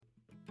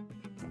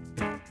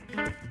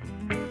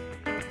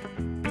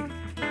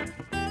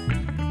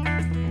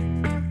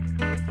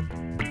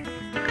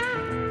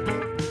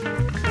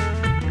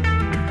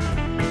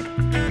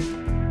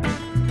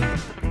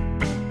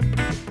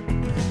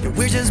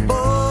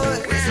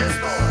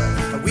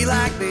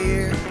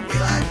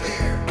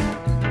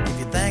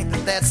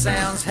that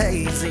sounds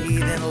hazy,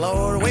 then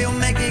Lord, we'll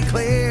make it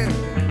clear.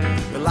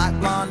 We like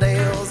blonde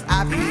ales,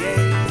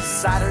 IPAs,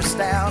 cider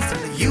stouts,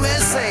 in the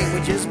USA,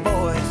 we're just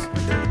boys.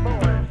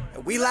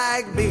 We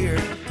like beer.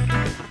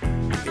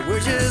 Yeah, we're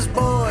just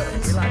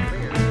boys. We like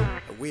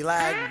beer. We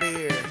like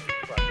beer.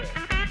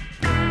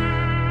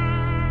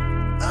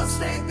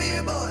 Upstate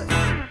Beer Boys.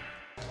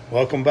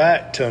 Welcome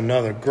back to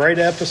another great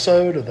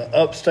episode of the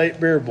Upstate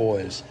Beer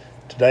Boys.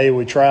 Today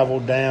we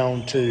traveled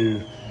down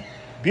to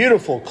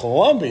beautiful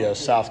Columbia,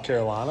 South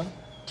Carolina,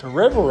 to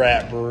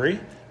Rat Brewery,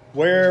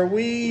 where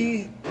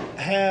we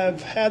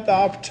have had the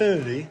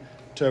opportunity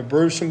to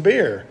brew some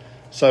beer.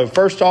 So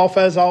first off,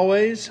 as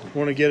always, I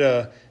want to get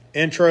an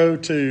intro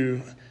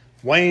to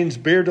Wayne's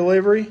Beer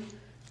Delivery.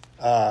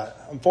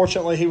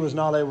 Unfortunately, he was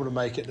not able to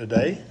make it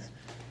today,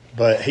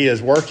 but he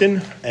is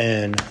working,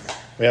 and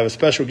we have a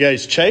special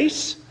guest,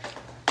 Chase,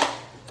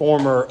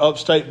 former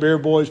Upstate Beer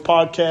Boys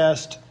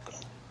podcast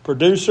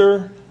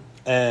producer,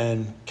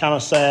 and kind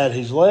of sad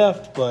he's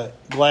left,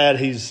 but glad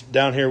he's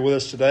down here with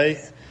us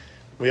today.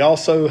 We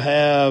also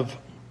have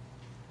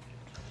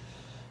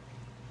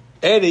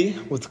Eddie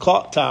with the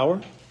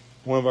Clocktower,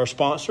 one of our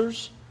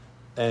sponsors,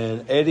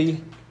 and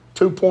Eddie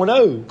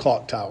 2.0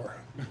 Clocktower.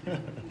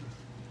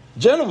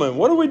 Gentlemen,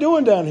 what are we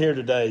doing down here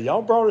today?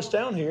 Y'all brought us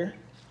down here.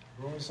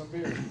 Brewing some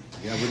beer.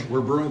 Yeah,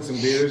 we're brewing some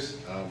beers.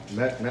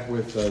 Met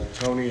with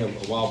Tony a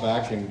while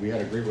back, and we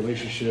had a great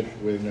relationship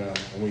when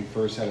we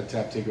first had a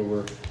tap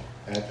takeover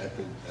at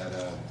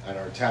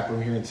our tap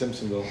room here in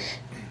Simpsonville.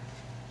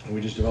 And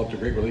we just developed a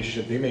great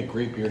relationship. They make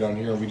great beer down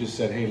here, and we just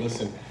said, hey,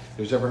 listen, if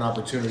there's ever an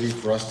opportunity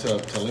for us to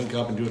link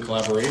up and do a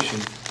collaboration,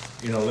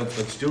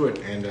 let's do it.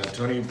 And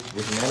Tony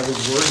was a man of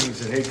his word, and he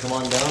said, hey, come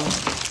on down.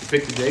 We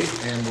picked the date,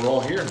 and we're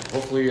all here.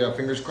 Hopefully,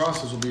 fingers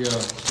crossed, this will be a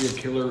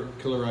killer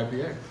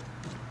IPA.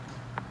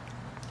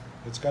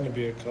 It's going to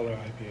be a killer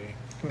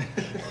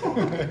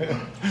IPA.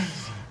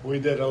 We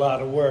did a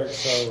lot of work,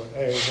 so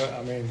hey,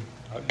 I mean,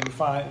 you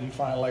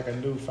find like a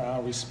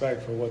newfound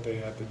respect for what they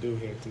have to do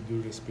here to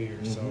do this beer.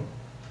 Mm-hmm. So,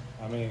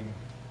 I mean,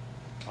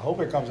 I hope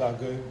it comes out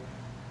good.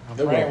 I'm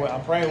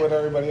praying with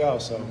everybody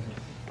else, so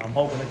I'm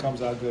hoping it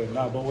comes out good.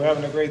 But we're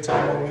having a great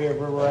time over here.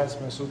 Rat's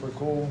been super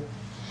cool.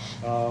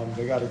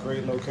 They got a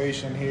great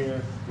location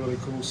here, really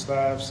cool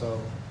staff, so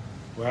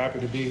we're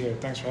happy to be here.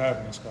 Thanks for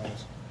having us,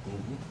 guys.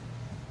 Mm-hmm.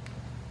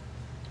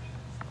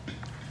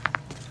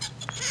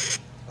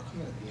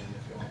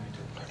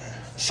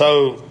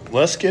 So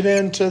let's get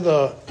into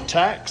the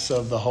tax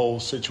of the whole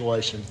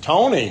situation.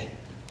 Tony,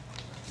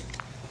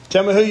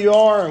 tell me who you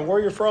are and where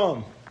you're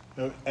from,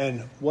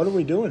 and what are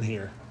we doing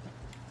here?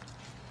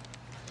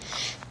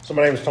 So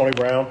my name is Tony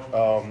Brown.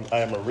 I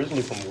am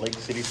originally from Lake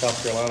City,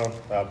 South Carolina.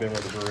 I've been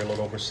with the brewery a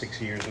little over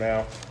 6 years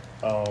now.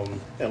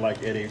 And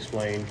like Eddie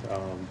explained,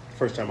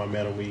 first time I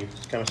met him, we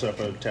kind of set up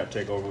a tap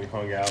takeover. We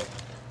hung out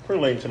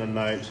pretty late into the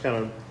night, just kind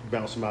of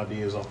bounced some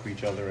ideas off of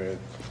each other, and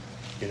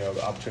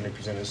the opportunity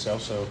presented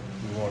itself, so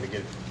we wanted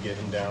to get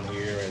him down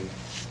here and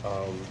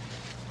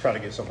try to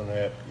get something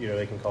that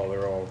they can call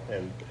their own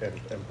and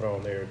put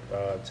on their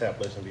tap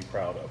list and be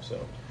proud of. So,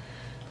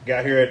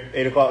 got here at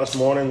 8 o'clock this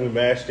morning. We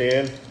mashed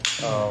in.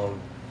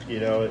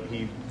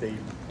 They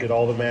did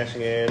all the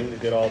mashing in. They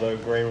did all the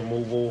grain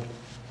removal.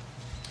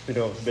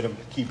 It's been a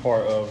key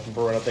part of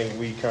brewing. I think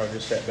we kind of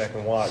just sat back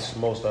and watched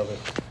most of it.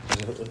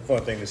 It's a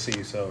fun thing to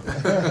see. So,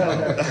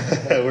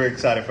 we're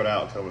excited for the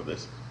outcome of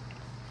this.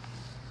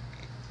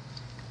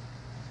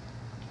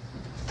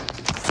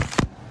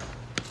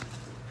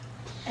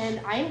 And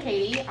I'm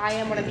Katie. I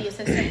am one of the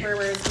assistant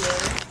brewers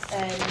here,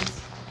 and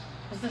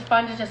this is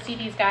fun to just see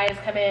these guys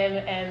come in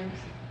and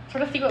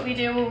sort of see what we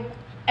do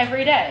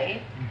every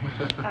day.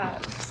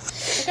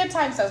 It's a good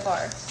time so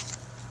far.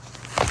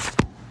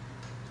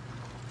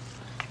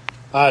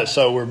 All right,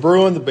 so we're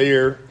brewing the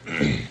beer.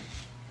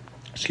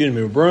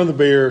 We're brewing the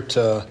beer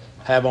to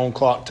have on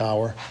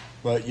Clocktower,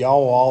 but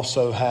y'all will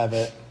also have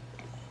it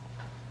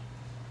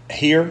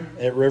here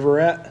at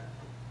Rat.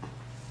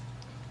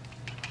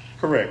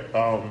 Correct.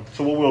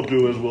 So what we'll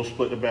do is we'll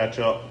split the batch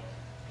up.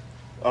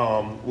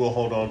 We'll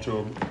hold on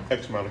to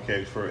X amount of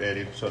kegs for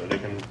Eddie so that they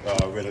can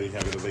readily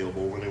have it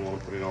available when they want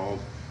to put it on.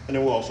 And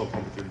then we'll also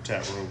pump it through the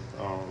tap room.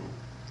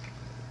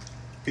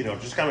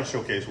 Just kind of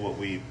showcase what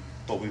we've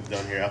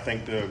done here. I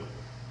think the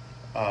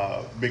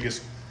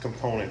biggest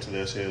component to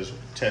this is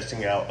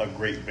testing out a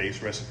great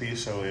base recipe.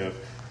 So if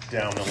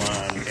down the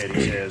line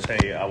Eddie says,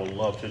 hey, I would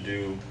love to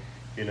do,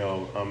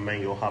 a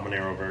mango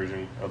habanero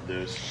version of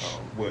this,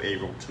 we're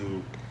able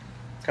to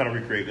kind of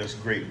recreate this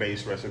great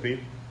base recipe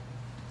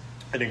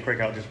and then crank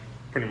out just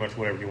pretty much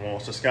whatever you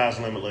want. So sky's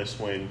limitless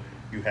when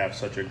you have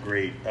such a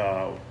great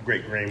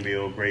grain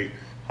bill, great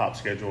hop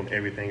schedule, and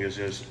everything is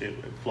it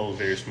flows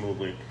very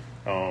smoothly.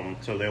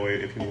 So that way,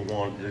 if you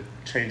want to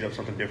change up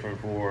something different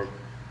for,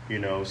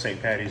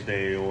 St. Patty's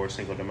Day or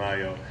Cinco de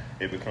Mayo,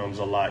 it becomes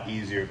a lot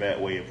easier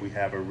that way if we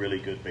have a really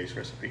good base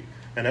recipe.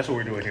 And that's what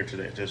we're doing here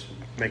today, just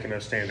making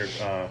a standard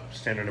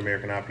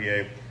American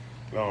IPA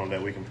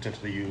that we can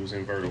potentially use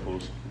in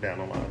verticals down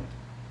the line.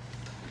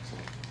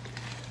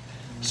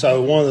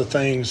 So one of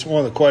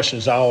the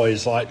questions I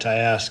always like to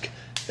ask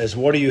is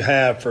what do you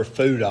have for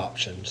food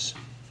options?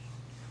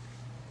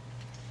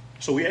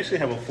 So we actually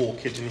have a full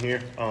kitchen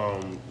here.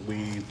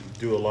 We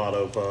do a lot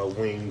of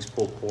wings,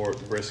 pulled pork,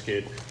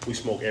 brisket. We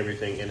smoke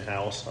everything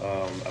in-house.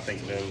 I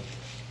think the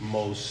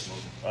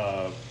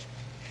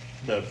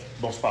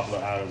most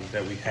popular item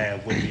that we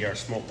have would be our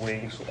smoked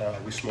wings.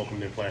 We smoke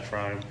them in flat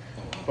frying.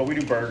 But we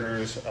do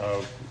burgers.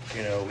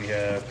 We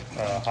have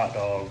hot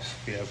dogs.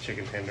 We have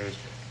chicken tenders.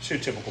 It's your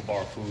typical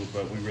bar food,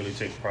 but we really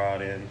take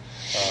pride in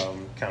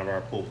kind of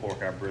our pulled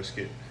pork, our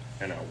brisket,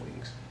 and our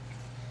wings.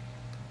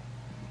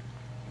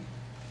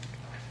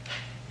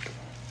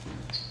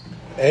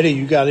 Eddie,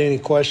 you got any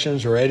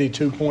questions, or Eddie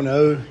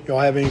 2.0? Y'all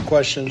have any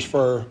questions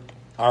for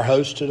our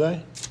host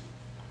today?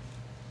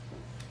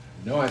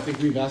 No, I think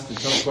we've asked a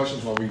ton of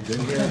questions while we've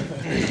been here.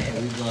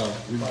 We've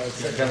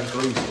got an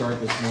early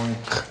start this morning,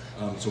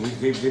 so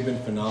they've been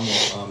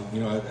phenomenal.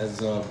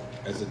 As a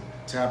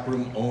tap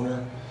room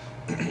owner,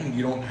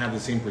 you don't have the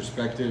same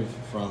perspective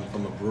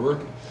from a brewer.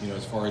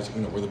 As far as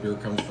where the beer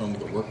comes from,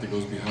 the work that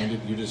goes behind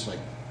it. You just want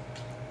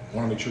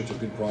to make sure it's a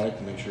good product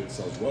and make sure it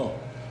sells well.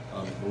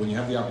 But when you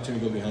have the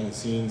opportunity to go behind the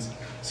scenes,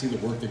 see the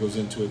work that goes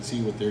into it,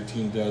 see what their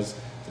team does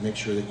to make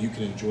sure that you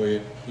can enjoy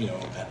it,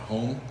 at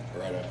home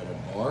or at a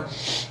bar,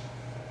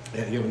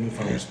 and you have a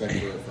newfound respect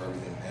for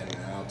everything. And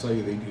I'll tell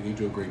you, they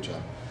do a great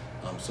job.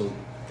 So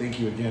thank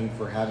you again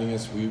for having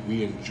us.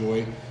 We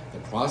enjoy the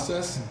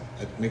process.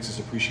 It makes us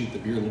appreciate the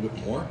beer a little bit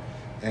more.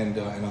 And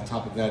on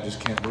top of that, just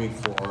can't wait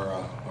for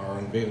our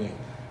unveiling.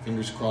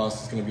 Fingers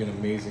crossed, it's going to be an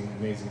amazing,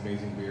 amazing,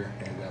 amazing beer.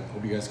 And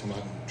hope you guys come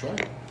out and try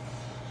it.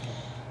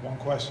 One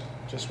question,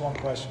 just one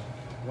question.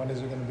 When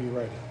is it going to be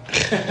ready?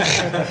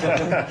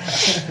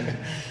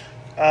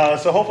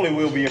 So hopefully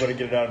we'll be able to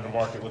get it out of the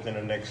market within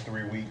the next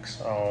 3 weeks.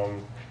 The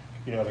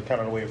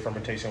kind of the way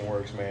fermentation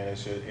works, man,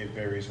 it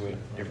varies with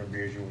different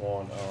beers you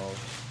want.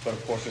 But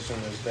of course, as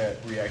soon as that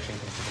reaction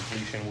comes to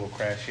completion, we'll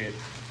crash it,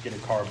 get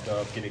it carved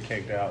up, get it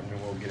kegged out, and then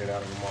we'll get it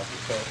out of the market.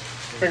 So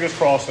fingers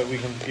crossed that we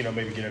can,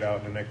 maybe get it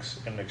out in the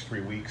next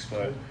 3 weeks.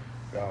 But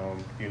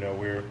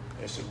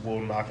we'll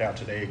knock out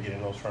today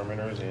getting those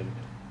fermenters, and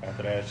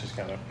after that, it's just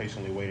kind of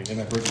patiently waiting. And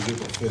that birthday's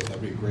April 5th.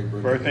 That'd be a great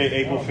birthday.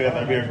 April 5th.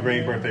 That'd be a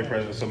great birthday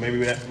present. So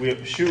maybe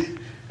we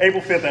shoot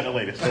April 5th at the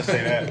latest. Let's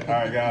say that. All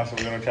right, guys. So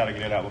we're going to try to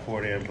get it out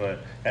before then, but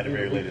at the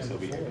very latest, it'll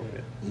be April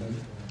 5th. Mm-hmm.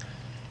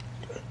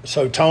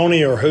 So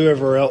Tony or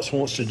whoever else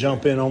wants to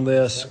jump in on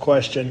this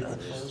question,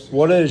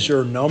 what is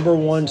your number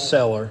one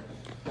seller?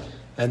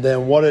 And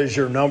then what is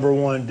your number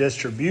one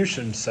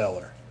distribution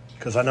seller?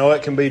 Because I know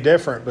it can be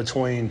different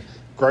between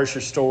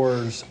grocery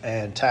stores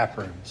and tap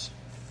rooms.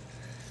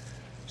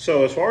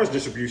 So as far as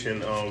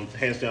distribution,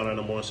 hands down, our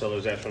number one seller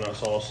is Astronaut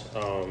Sauce.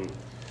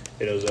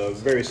 It is a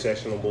very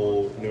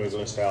sessionable New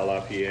England style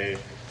IPA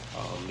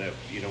that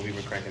we've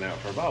been cranking out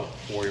for about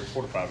 4 to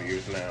 5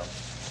 years now.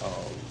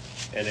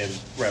 And then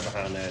right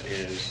behind that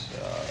is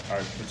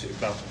our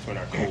balance between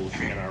our Cold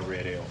and our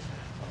Red Ale.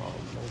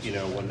 When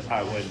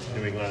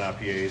New England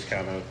IPAs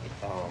kind of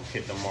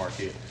hit the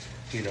market,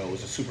 it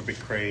was a super big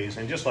craze,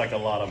 and just like a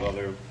lot of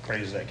other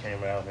crazes that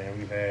came out, man,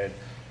 we've had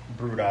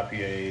brewed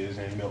IPAs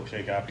and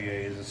milkshake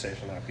IPAs and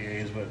session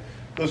IPAs, but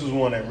this was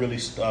one that really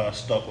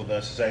stuck with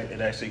us. It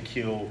actually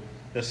killed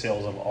the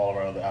sales of all of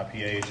our other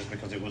IPAs just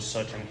because it was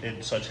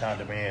in such high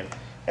demand.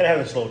 And it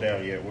hasn't slowed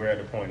down yet. We're at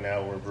the point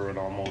now where we're brewing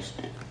almost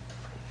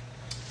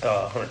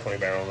 120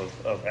 barrels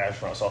of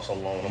Astronaut Sauce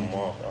alone a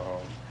month.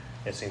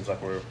 It seems like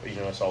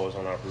it's always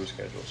on our brew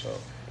schedule. So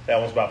that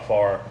one's by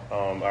far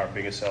our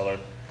biggest seller.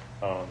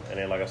 And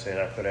then, like I said,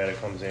 after that, it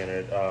comes in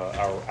at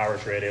our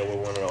Irish Red Ale. We're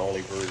one of the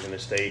only breweries in the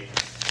state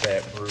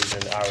that brews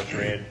in Irish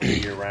Red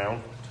year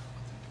round.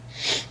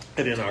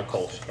 And then our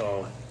Kolsch,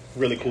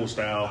 really cool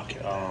style,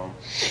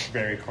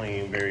 very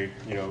clean, very,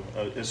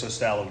 it's a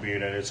style of beer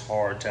that it's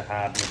hard to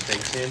hide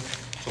mistakes in.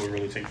 So we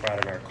really take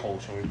pride in our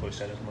Kolsch, and we push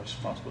that as much as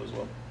possible as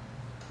well.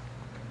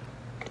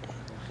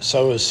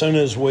 So as soon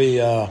as we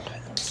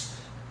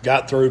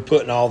got through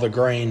putting all the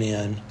grain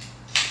in,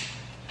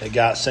 it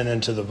got sent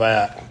into the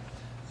vat.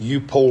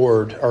 Y'all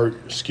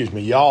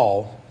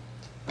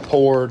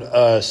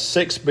poured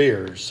 6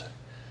 beers.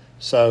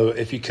 So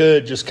if you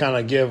could just kind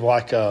of give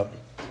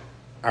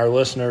our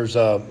listeners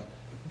a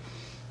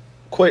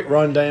quick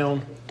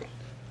rundown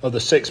of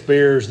the 6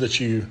 beers that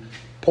you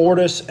poured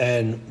us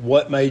and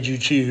what made you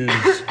choose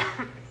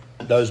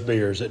those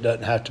beers. It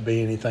doesn't have to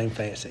be anything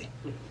fancy.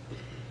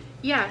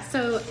 Yeah,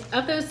 so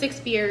of those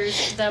 6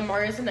 beers, the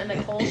Marzen and the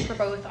Kolsch were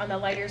both on the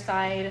lighter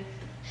side,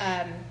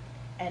 and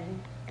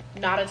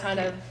not a ton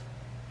of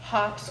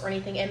hops or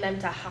anything in them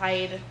to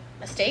hide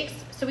mistakes.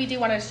 So we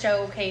do want to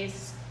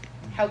showcase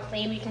how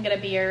clean we can get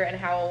a beer and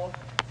how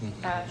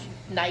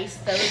nice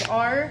those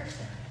are.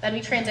 Then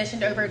we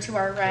transitioned over to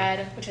our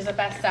red, which is a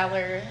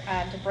bestseller,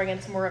 to bring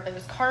in some more of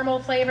those caramel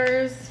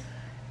flavors.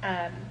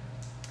 And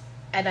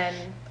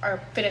then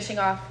are finishing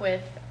off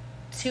with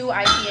 2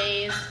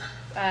 IPAs,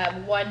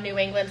 one New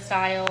England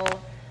style,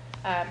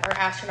 our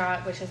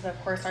Astronaut, which is of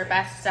course our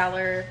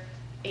bestseller,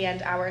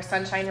 and our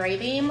Sunshine Ray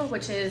Beam,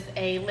 which is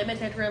a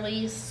limited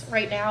release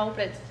right now,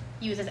 but it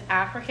uses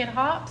African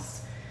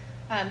hops.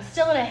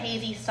 Still in a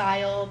hazy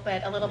style,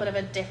 but a little bit of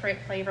a different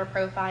flavor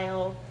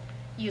profile,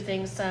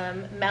 using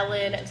some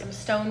melon and some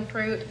stone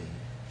fruit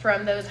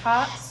from those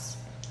hops,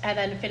 and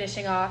then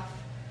finishing off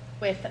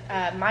with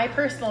my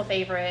personal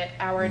favorite,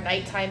 our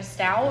nighttime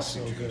stout,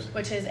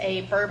 which is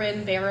a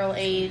bourbon barrel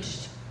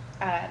aged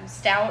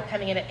stout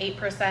coming in at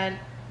 8%.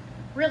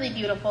 Really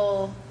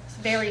beautiful,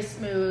 very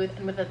smooth,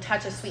 and with a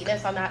touch of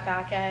sweetness on that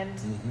back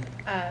end.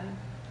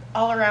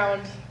 All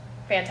around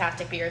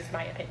fantastic beers, in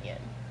my opinion.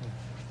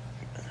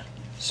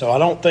 So I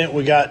don't think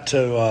we got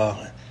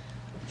to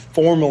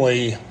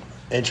formally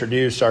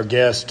introduce our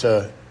guest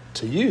to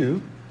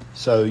you.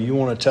 So you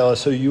want to tell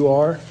us who you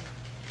are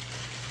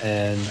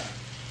and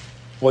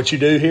what you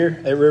do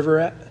here at River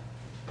Rat?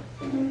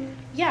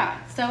 Yeah,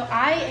 so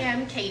I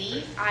am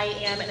Katie. I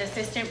am an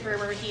assistant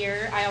brewer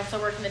here. I also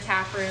work in the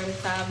tap room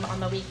some on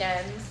the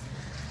weekends.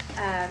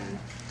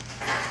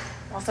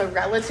 Also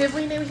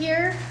relatively new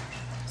here.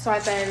 So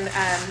I've been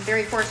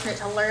very fortunate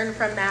to learn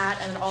from that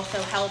and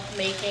also help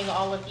making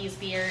all of these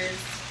beers,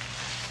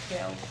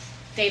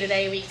 day to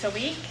day, week to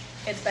week.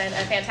 It's been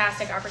a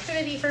fantastic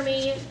opportunity for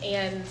me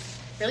and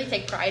really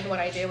take pride in what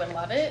I do and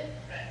love it.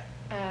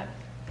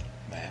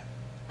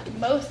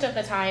 Most of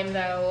the time,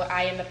 though,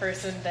 I am the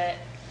person that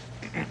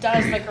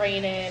does the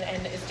grain in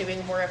and is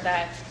doing more of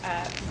that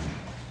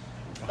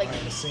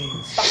behind the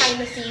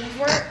scenes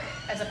work,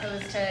 as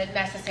opposed to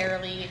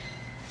necessarily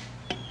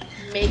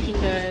making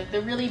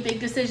the really big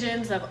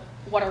decisions of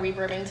what are we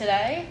brewing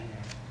today,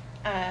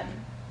 and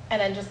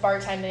then just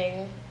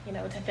bartending,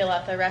 to fill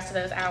up the rest of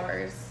those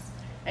hours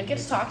and get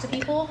to talk to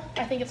people.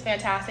 I think it's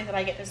fantastic that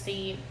I get to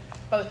see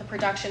both the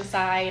production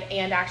side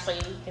and actually,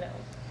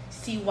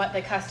 see what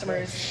the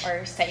customers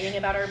are saying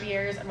about our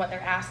beers and what they're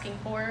asking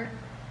for.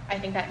 I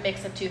think that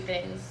mix of two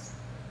things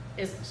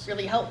is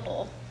really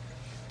helpful.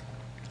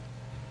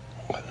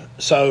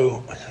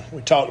 So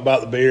we talked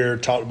about the beer,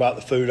 talked about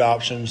the food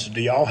options.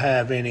 Do y'all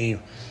have any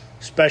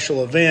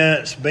special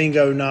events,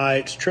 bingo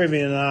nights,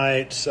 trivia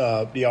nights?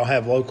 Do y'all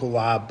have local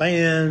live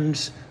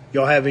bands?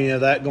 Y'all have any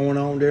of that going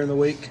on during the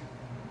week?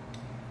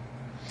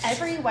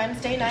 Every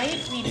Wednesday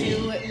night we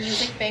do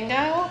music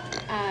bingo.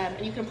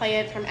 And you can play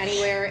it from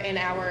anywhere in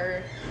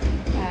our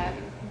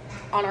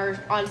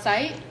on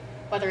site,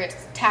 whether it's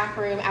tap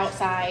room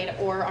outside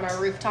or on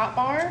our rooftop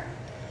bar.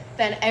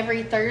 Then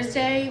every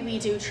Thursday we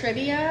do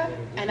trivia,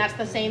 and that's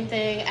the same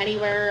thing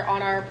anywhere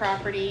on our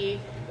property.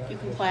 You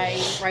can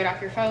play right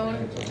off your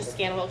phone, just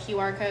scan a little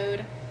QR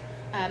code.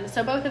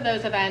 So both of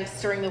those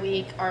events during the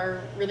week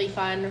are really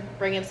fun,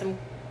 bring in some,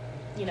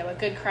 a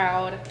good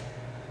crowd.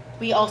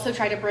 We also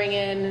try to bring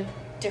in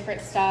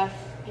different stuff,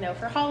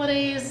 for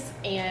holidays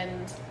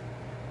and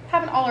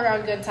have an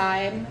all-around good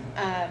time.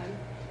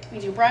 We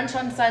do brunch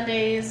on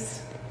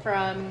Sundays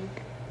from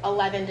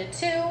 11 to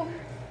 2.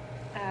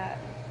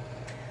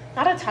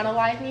 Not a ton of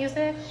live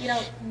music. You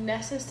don't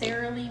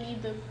necessarily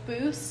need the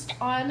boost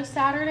on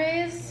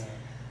Saturdays.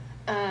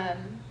 But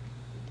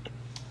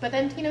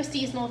then,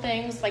 seasonal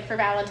things, like for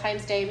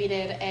Valentine's Day, we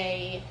did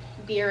a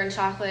beer and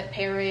chocolate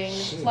pairing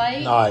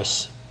flight.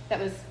 Nice. That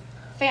was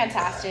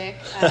fantastic.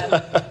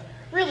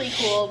 Really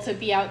cool to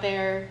be out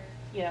there,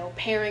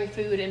 pairing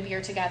food and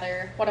beer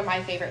together. One of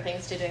my favorite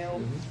things to do.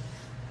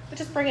 But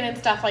just bringing in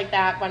stuff like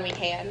that when we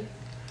can.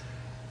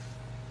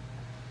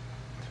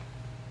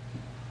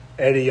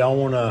 Eddie, y'all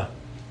want to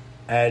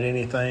add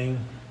anything?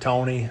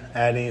 Tony,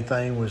 add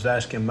anything? Was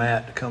asking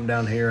Matt to come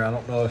down here. I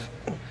don't know if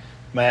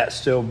Matt's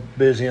still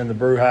busy in the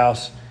brew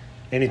house.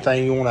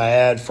 Anything you want to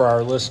add for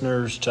our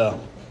listeners to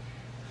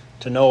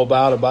know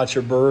about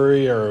your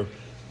brewery or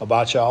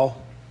about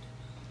y'all?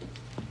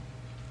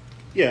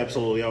 Yeah,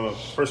 absolutely. I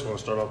first want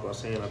to start off by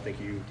saying I think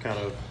you kind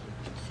of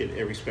hit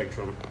every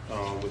spectrum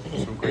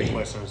with some great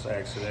questions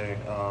asked today.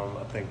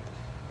 I think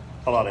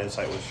a lot of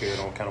insight was shared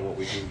on kind of what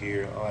we do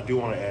here. I do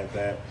want to add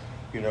that,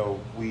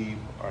 we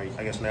are,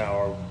 I guess now,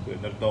 are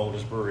the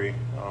oldest brewery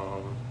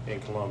in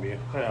Columbia,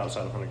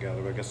 outside of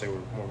Hunter-Gatherer. I guess they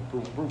were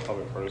more brew pub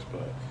at first,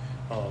 but,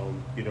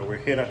 we're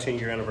hitting our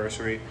 10-year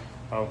anniversary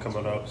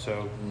coming up.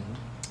 So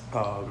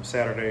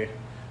Saturday,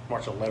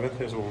 March 11th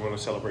is when we're going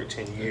to celebrate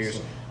 10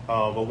 years.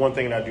 But one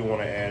thing that I do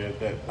want to add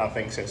that I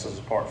think sets us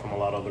apart from a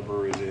lot of other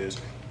breweries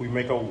is we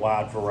make a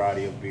wide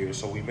variety of beers.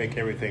 So we make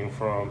everything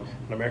from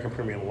an American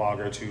Premium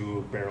Lager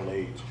to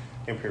barrel-aged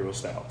Imperial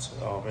Stouts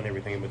and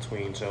everything in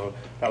between. So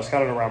that was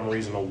kind of the rhyme and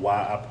reason of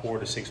why I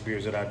poured the 6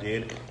 beers that I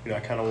did. I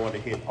kind of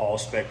wanted to hit all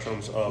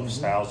spectrums of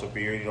styles of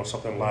beer,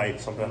 something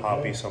light, something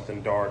hoppy,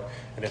 something dark,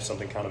 and then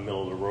something kind of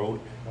middle of the road.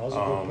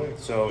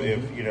 So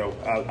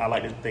if, I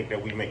like to think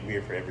that we make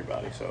beer for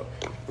everybody. So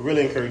I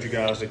really encourage you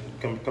guys to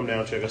come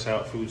down, check us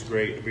out. Food's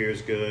great, the beer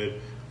is good.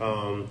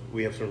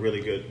 We have some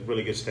really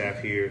good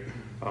staff here.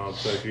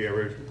 So if you're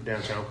ever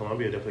downtown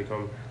Columbia, definitely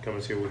come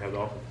and see what we have to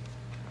offer.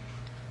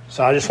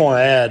 So I just want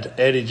to add,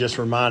 Eddie just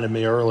reminded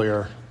me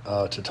earlier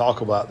to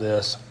talk about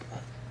this.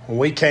 When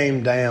we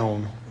came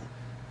down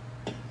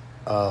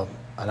an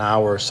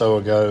hour or so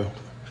ago,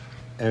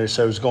 and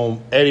so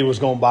Eddie was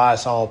going to buy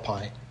us all a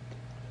pint.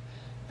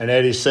 And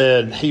Eddie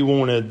said he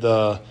wanted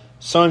the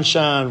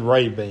Sunshine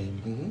Ray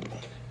Beam.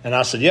 And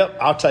I said, yep,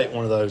 I'll take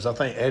one of those. I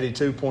think Eddie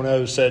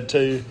 2.0 said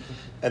too.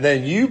 And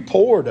then you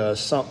poured us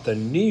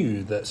something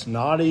new that's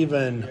not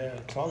even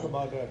talk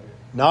about that.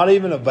 not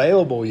even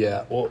available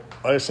yet. Well,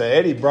 like I said,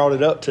 Eddie brought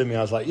it up to me.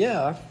 I was like,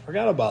 yeah, I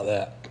forgot about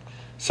that.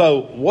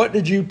 So what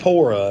did you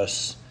pour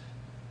us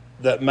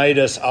that made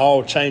us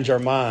all change our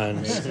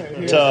minds?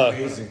 You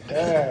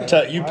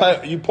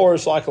pour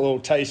us like a little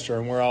taster,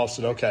 and we're all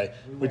said, okay,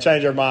 we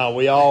changed our mind.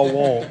 We all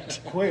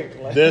want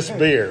this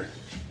beer.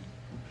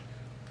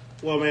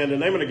 Well, man, the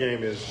name of the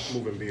game is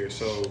moving beer.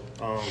 So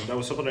that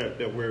was something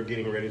that we're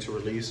getting ready to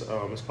release.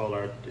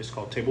 It's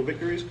called Table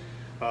Victories.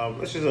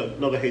 This is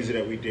another hazy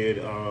that we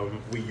did.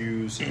 We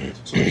used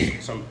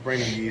some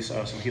brand new yeast,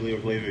 some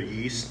helioglacier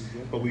yeast,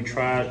 but we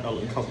tried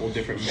a couple of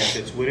different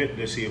methods with it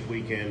to see if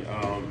we can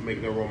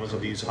make the aromas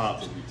of these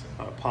hops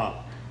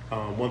pop.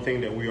 One thing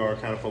that we are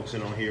kind of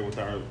focusing on here with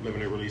our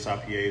limited release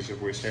IPAs is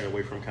we're staying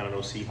away from kind of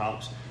those C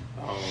hops.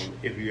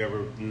 If you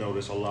ever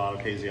notice, a lot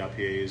of hazy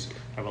IPAs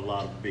have a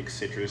lot of big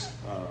citrus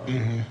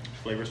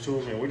flavors to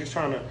them, and we're just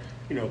trying to,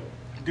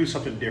 do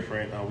something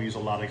different. We use a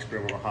lot of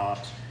experimental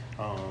hops.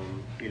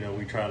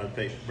 We try to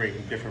bring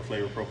different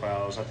flavor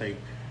profiles. I think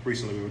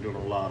recently we were doing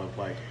a lot of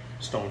like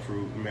stone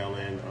fruit,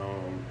 melon,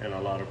 and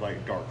a lot of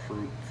like dark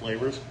fruit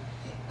flavors.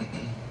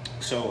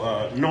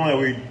 So knowing that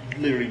we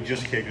literally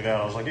just kicked it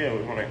out, I was like, yeah,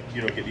 we want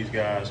to get these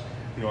guys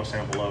a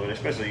sample of it,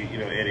 especially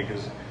Eddie,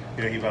 because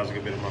he buys a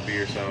good bit of my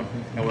beer, so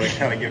I want to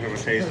kind of give him a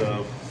taste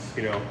of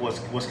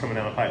what's coming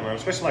down the pipeline,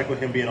 especially like with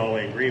him being all the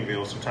way in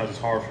Greenville. Sometimes it's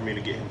hard for me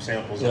to get him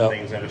samples of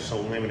things that are so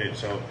limited.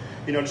 So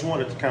just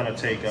wanted to kind of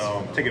take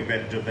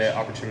advantage of that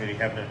opportunity,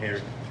 having it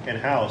here in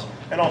house,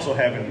 and also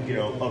having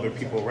other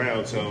people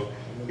around. So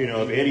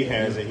if Eddie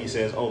has it, he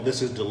says, "Oh,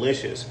 this is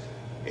delicious."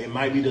 It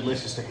might be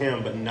delicious to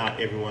him, but not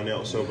everyone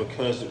else. So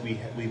because we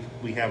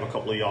have a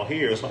couple of y'all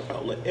here, it's like,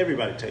 oh, let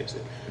everybody taste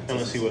it, and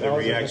let's see what the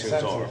reactions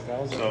are.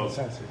 So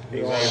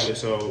exactly.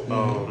 So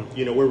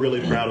we're really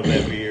proud of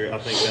that beer. I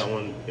think that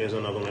one is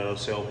another one that'll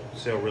sell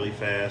really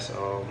fast.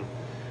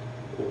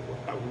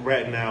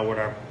 Right now, what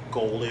our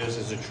goal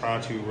is to try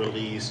to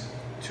release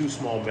 2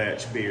 small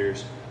batch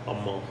beers a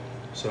month.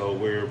 So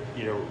we're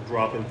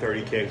dropping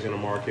 30 kegs in the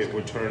market.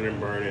 We're turning and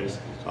burning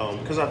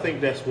because I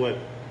think that's what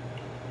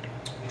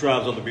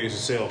drives other beers to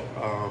sell.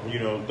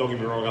 Don't get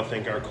me wrong, I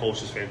think our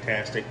Kolsch is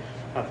fantastic.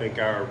 I think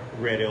our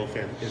Red Ale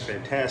is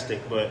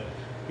fantastic, but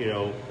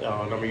and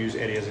I'm going to use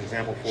Eddie as an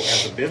example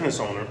as a business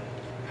owner,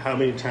 how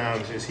many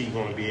times is he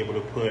going to be able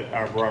to put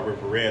our Broad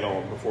River Red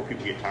on before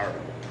people get tired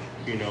of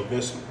it?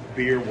 This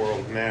beer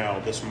world now,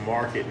 this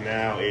market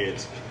now,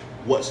 is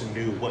what's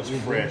new, what's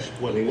fresh,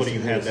 what do you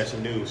have that's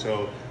new?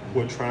 So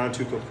we're trying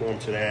to conform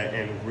to that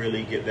and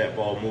really get that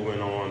ball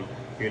moving on,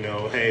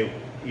 hey,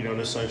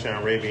 the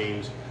Sunshine Ray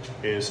Beans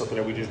is something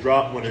that we just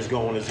dropped. When it's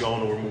gone,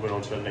 and we're moving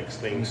on to the next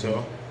thing.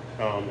 So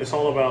it's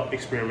all about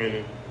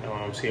experimenting,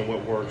 seeing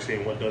what works,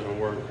 seeing what doesn't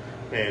work.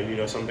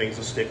 And, some things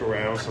will stick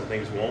around, some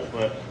things won't.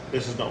 But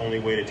this is the only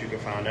way that you can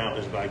find out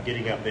is by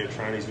getting out there,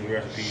 trying these new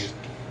recipes,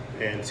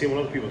 and seeing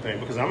what other people think.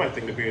 Because I might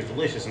think the beer is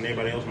delicious, and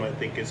everybody else might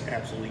think it's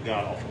absolutely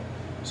god-awful.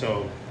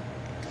 So,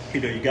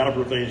 you got to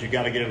brew things, you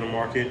got to get in the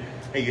market.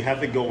 And you have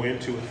to go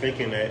into it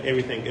thinking that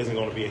everything isn't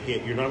going to be a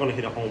hit. You're not going to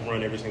hit a home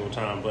run every single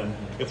time, but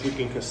if we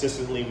can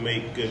consistently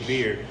make good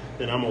beer,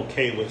 then I'm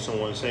okay with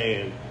someone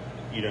saying,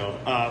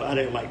 I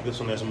didn't like this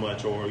one as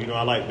much, or,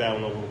 I like that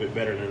one a little bit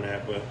better than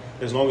that. But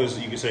as long as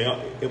you can say,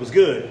 oh, it was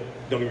good,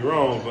 don't get me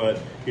wrong, but,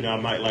 I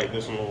might like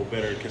this one a little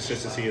better.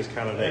 Consistency is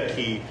kind of that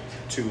key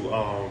to,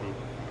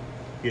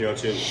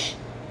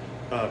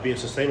 being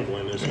sustainable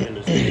in this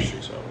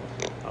industry. So,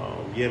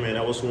 yeah, man,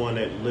 that was one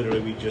that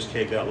literally we just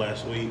caked out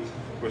last week.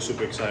 We're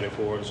super excited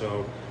for it.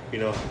 So,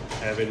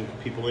 having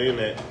people in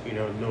that,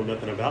 know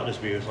nothing about this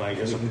beer is like,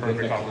 it's a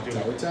perfect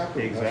opportunity.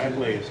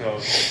 Exactly. So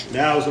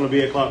now it's going to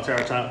be a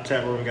Clocktower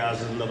Taproom,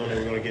 guys. There's another one that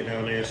we're going to get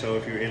down there. So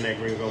if you're in that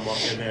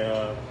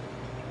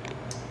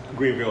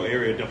Greenville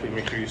area, definitely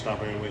make sure you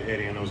stop in with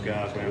Eddie and those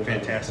guys, man.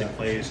 Fantastic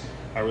place.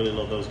 I really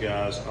love those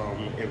guys.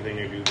 Everything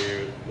they do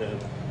there.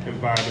 The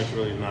environment's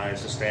really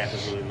nice. The staff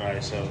is really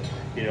nice. So,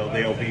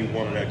 they'll be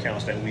one of the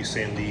accounts that we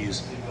send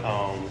these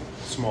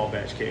small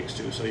batch cakes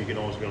to. So you can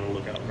always be on the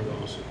lookout for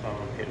those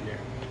hitting there.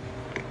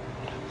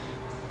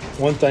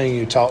 One thing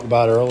you talked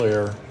about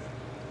earlier,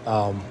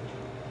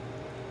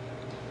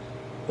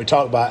 we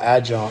talked about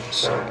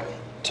adjuncts,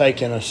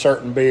 taking a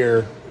certain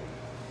beer,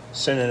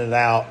 sending it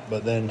out,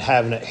 but then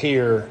having it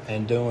here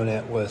and doing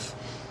it with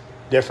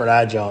different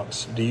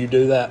adjuncts. Do you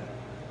do that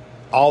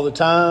all the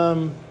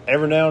time,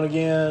 every now and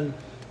again?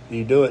 Do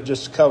you do it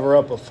just to cover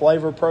up a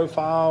flavor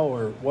profile,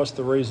 or what's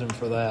the reason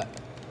for that?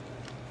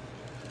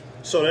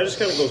 So that just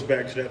kind of goes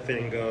back to that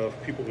thing of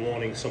people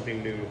wanting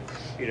something new,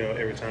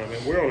 every time.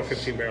 And we're on a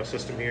 15-barrel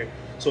system here,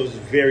 so it's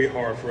very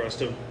hard for us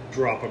to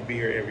drop a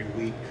beer every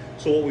week.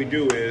 So what we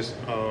do is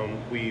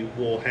we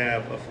will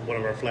have one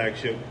of our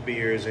flagship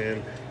beers,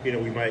 and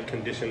we might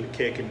condition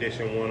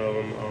one of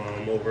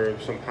them over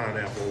some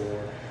pineapple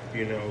or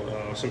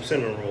some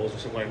cinnamon rolls or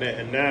something like that.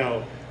 And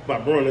now by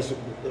brewing this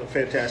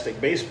fantastic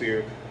base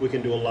beer, we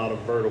can do a lot of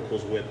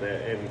verticals with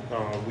that.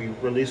 And we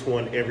release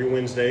one every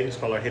Wednesday. It's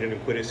called our Hit It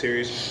and Quit It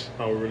series.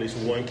 We release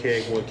one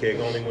keg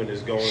only. When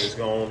it's gone, it's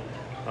gone.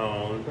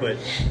 But,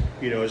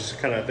 it's just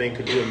kind of thing.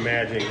 Could you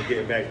imagine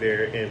getting back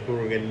there and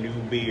brewing a new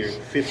beer,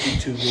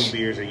 52 new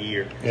beers a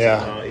year?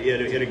 Yeah.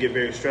 It'll get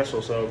very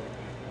stressful. So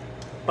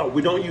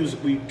we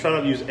try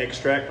not to use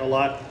extract a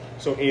lot.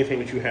 So anything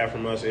that you have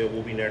from us, it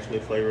will be naturally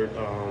flavored.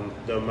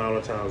 The amount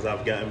of times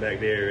I've gotten back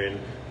there and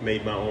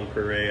made my own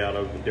puree out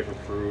of different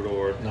fruit,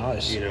 or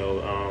nice.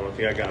 I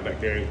think I got back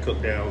there and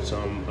cooked down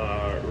some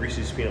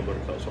Reese's peanut butter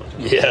cups one time.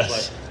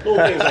 Yes. Like,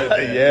 little things like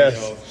that.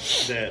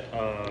 Yes.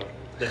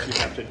 That you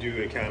have to do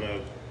to kind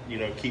of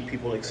keep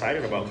people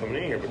excited about coming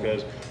in here,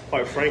 because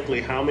quite frankly,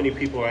 how many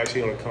people are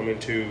actually going to come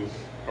into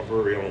a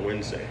brewery on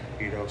Wednesday?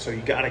 So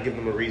you got to give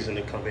them a reason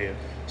to come in.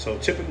 So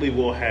typically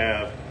we'll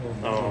have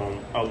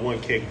a one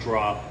keg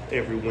drop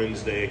every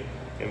Wednesday,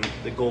 and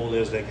the goal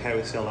is to have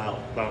it sell out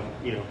by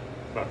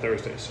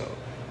Thursday. So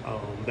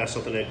that's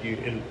something that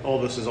and all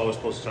this is always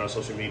posted on our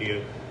social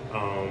media.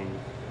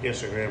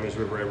 Instagram is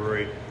River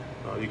Brewery.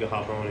 You can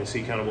hop on and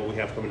see kind of what we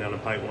have coming down the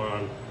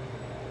pipeline.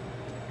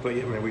 But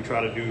yeah, man, we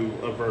try to do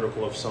a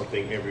vertical of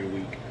something every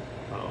week.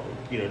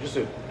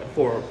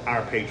 For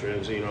our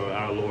patrons,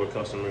 our loyal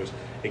customers,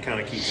 it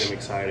kind of keeps them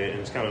excited, and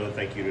it's kind of a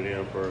thank you to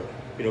them for,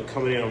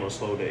 coming in on those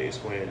slow days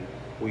when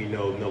we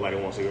know nobody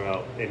wants to go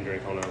out and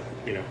drink on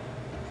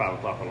 5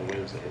 o'clock on a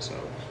Wednesday. So,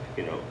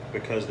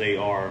 because they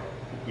are,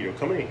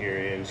 coming in here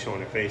and showing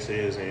their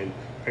faces and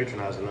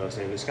patronizing us,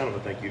 and it's kind of a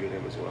thank you to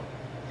them as well.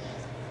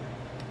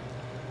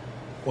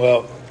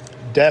 Well,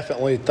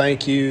 definitely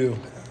thank you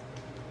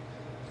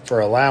for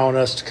allowing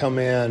us to come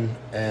in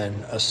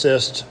and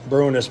assist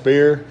brewing this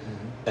beer.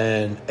 Mm-hmm.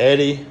 And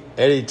Eddie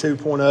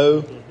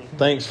 2.0,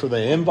 thanks for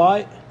the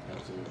invite.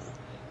 Absolutely.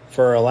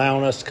 For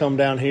allowing us to come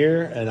down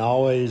here and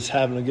always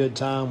having a good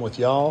time with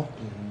y'all.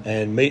 Mm-hmm.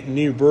 And meeting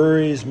new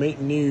breweries,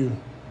 meeting new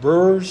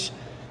brewers.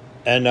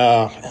 And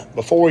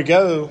before we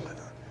go,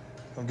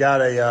 I've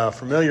got a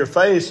familiar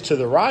face to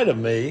the right of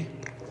me.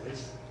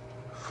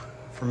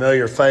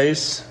 Familiar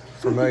face,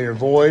 familiar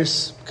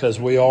voice, because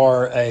we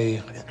are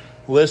a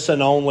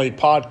listen-only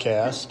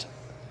podcast.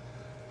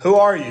 Who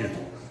are you,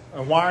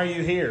 and why are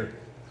you here?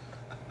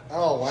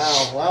 Oh,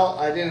 wow. Well,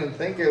 I didn't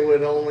think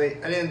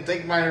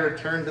my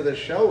return to the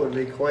show would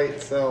be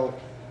quite so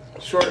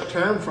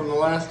short-term from the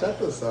last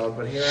episode,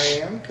 but here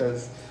I am,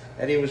 because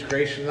Eddie was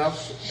gracious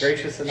enough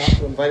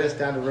to invite us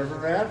down to River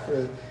Rat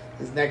for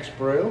his next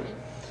brew.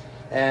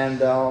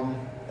 And I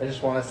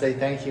just want to say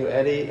thank you,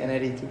 Eddie and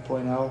Eddie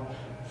 2.0,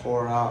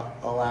 for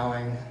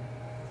allowing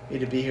me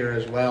to be here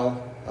as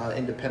well,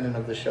 independent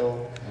of the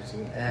show.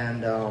 Absolutely.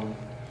 And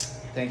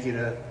thank you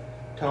to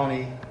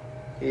Tony,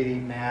 Katie,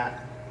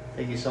 Matt.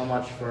 Thank you so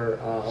much for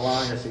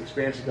allowing us the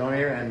experience of going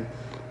here. And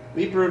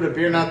we brewed a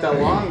beer not that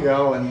long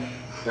ago, and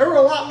there were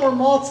a lot more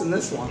malts in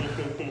this one.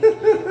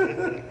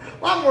 A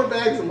lot more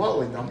bags of malt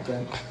we dumped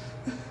in.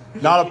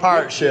 Not a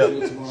pirate ship.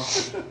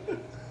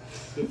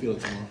 You'll feel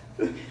it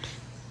tomorrow.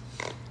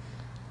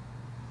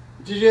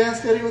 Did you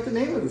ask Eddie what the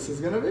name of this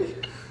is going to be?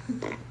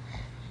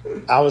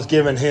 I was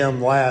giving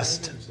him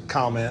last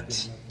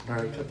comments. All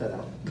right, cut that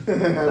out.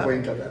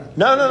 Wayne, cut that out.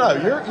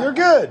 No. You're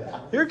good.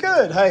 You're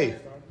good. Hey.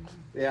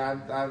 Yeah,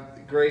 I'm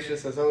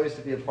gracious as always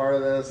to be a part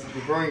of this. The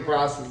brewing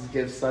process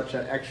gives such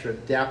an extra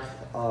depth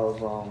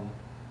of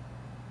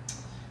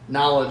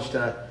knowledge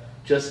to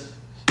just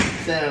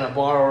sitting in a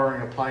bar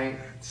ordering a pint,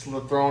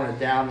 throwing it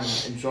down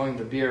and enjoying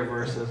the beer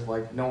versus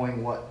like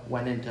knowing what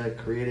went into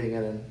creating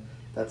it, and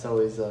that's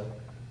always an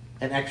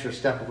extra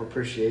step of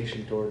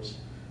appreciation towards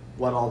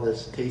what all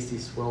this tasty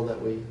swill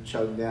that we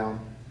chug down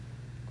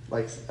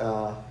like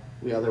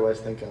we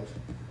otherwise think of.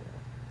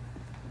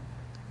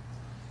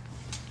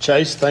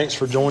 Chase, thanks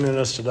for joining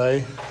us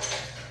today.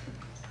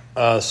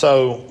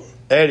 So,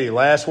 Eddie,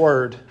 last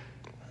word.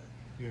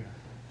 Yeah.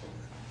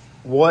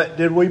 What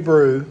did we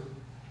brew,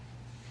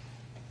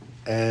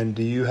 and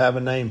do you have a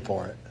name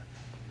for it?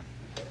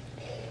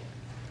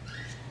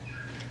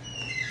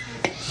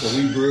 So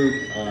we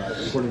brewed,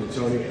 according to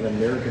Tony, an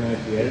American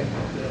IPA,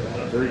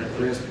 very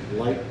crisp,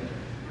 light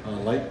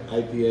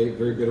IPA,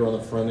 very bitter on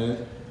the front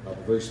end,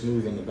 very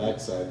smooth on the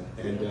backside,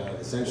 and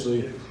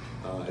essentially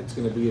it's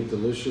going to be a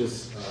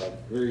delicious,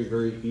 very,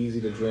 very easy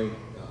to drink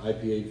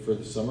IPA for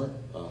the summer,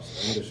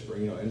 end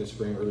of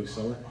spring, early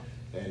summer.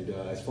 And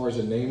as far as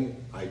a name,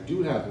 I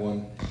do have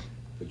one,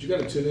 but you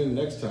got to tune in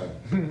next time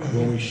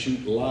when we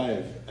shoot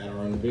live at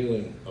our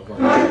unveiling of our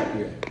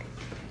IPA.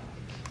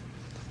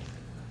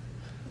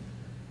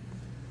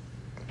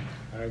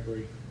 I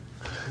agree.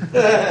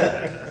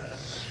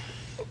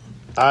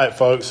 All right,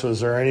 folks. So is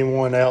there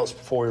anyone else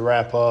before we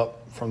wrap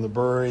up from the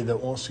brewery that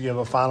wants to give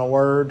a final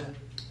word?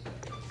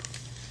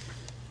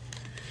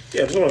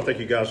 Yeah, I just want to thank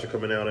you guys for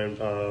coming out and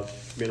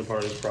being a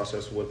part of this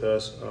process with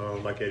us.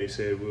 Like Eddie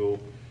said, we'll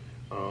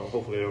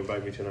hopefully they'll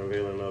invite me to an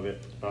unveiling of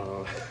it.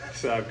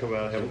 So I come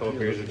out and have a couple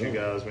beers with you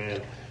guys,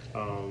 man.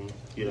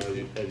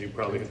 As you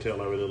probably can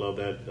tell, I really love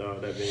that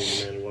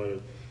venue, man. One of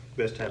the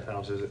best tap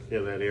houses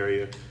in that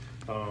area.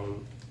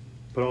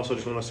 But also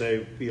just want to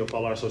say,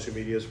 follow our social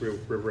medias,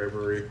 River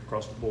Brewery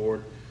across the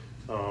board,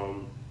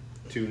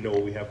 to know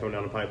what we have coming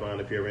down the pipeline.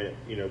 If you're ever,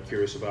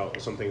 curious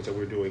about some things that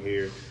we're doing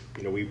here,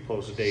 we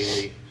post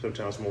daily,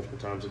 sometimes multiple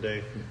times a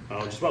day,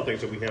 just about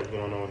things that we have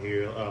going on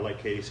here.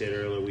 Like Katie said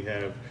earlier, we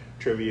have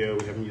trivia,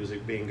 we have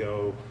music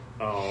bingo.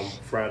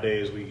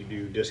 Fridays we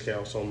do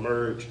discounts on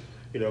merch.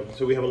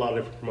 So we have a lot of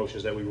different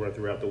promotions that we run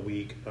throughout the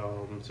week.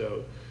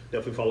 So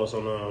definitely follow us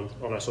on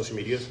our social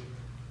medias.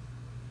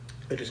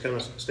 And just kind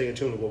of stay in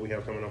tune with what we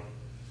have coming on.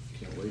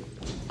 Can't wait.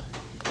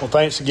 Well,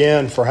 thanks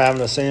again for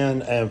having us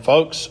in. And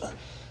folks,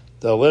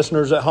 the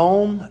listeners at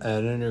home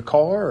and in your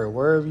car or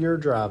wherever you're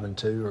driving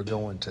to or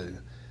going to,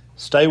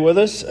 stay with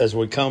us as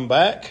we come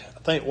back. I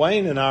think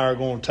Wayne and I are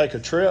going to take a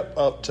trip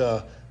up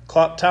to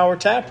Clocktower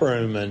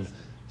Taproom and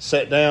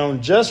sit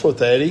down just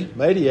with Eddie,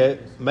 maybe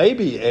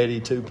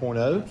Eddie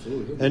 2.0,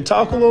 Absolutely. and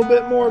talk a little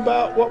bit more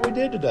about what we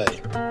did today.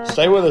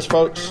 Stay with us,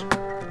 folks.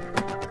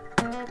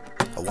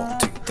 A 1,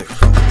 2, 3,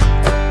 4.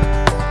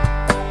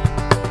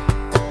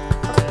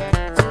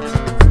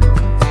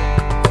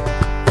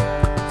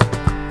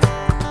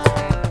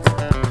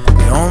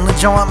 The only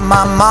joint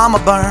my mama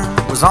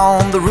burned was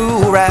on the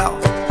rural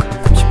route.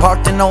 She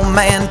parked in old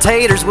man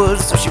Tater's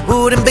woods so she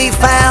wouldn't be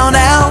found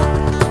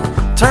out.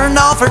 Turned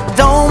off her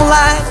dome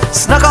light,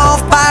 snuck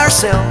off by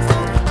herself,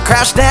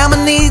 crouched down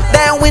beneath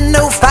that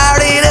window,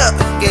 fired it up,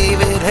 and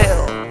gave it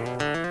hell.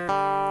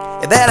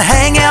 Yeah, that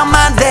hangout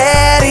my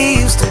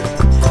daddy used to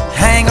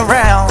hang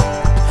around.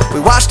 We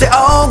watched it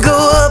all go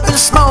up in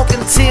smoke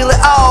until it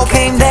all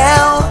came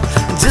down.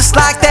 And just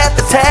like that,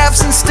 the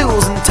taps and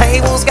stools and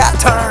tables got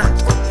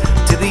turned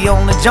to the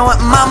only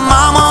joint my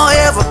mama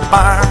ever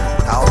burned.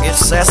 I'll get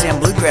sassy and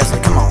bluegrassy,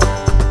 come on.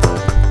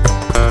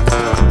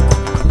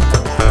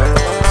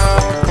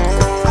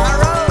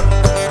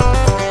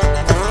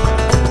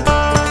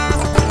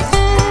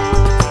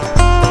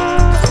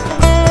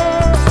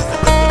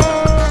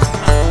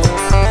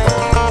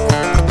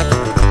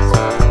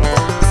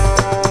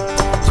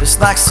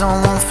 Like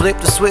someone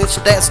flipped a switch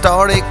that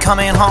started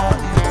coming home.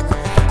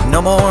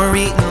 No more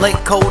eating late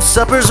cold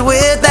suppers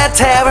with that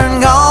tavern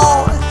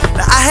gone.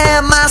 Now I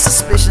had my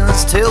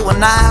suspicions till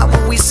one night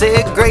when we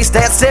said grace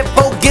that said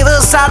forgive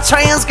us our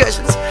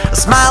transgressions. A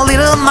smile lit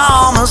up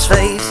mama's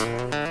face,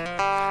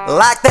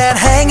 like that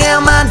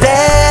hangout my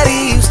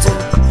daddy used to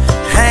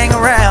hang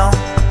around.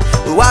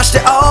 We watched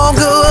it all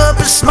go up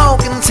in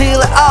smoke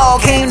until it all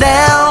came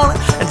down.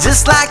 And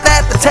just like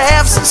that, the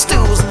taps and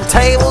stools and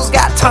tables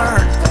got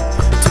turned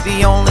to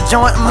the only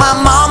joint my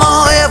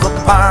mama ever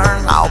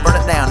burned. I'll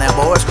burn it down now,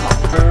 boys, come on.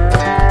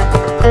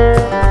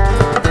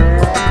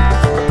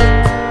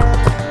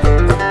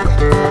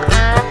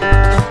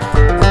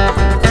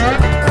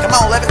 Come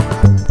on, Levy.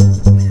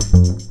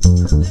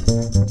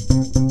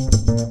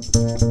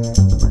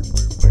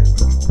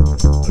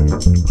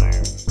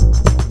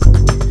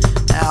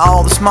 Now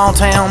all the small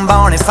town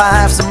Barney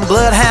Fifes and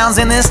bloodhounds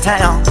in this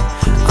town,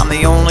 I'm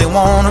the only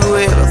one who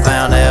ever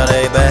found out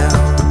about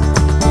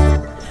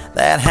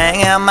that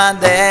hangout my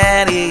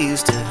daddy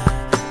used to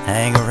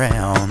hang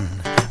around.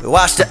 We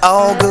watched it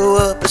all go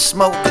up in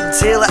smoke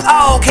until it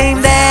all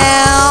came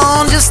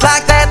down. Just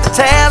like that, the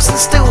taps and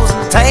stools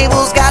and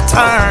tables got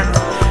turned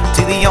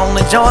to the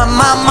only joint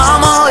my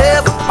mama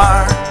ever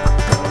burned.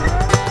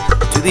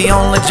 To the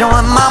only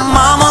joint my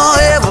mama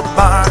ever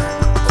burned.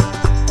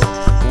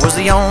 Was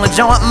the only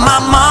joint my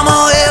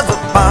mama ever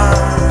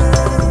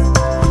burned.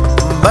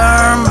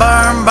 Burn,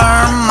 burn,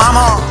 burn,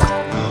 mama.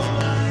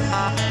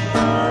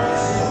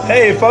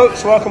 Hey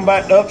folks, welcome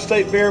back to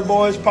Upstate Beer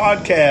Boys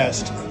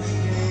podcast.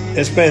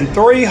 It's been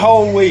 3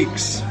 whole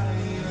weeks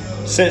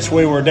since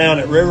we were down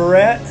at River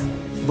Rat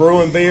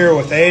brewing beer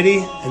with Eddie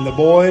and the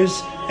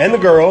boys and the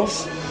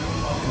girls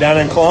down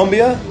in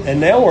Columbia, and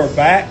now we're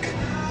back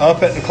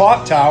up at the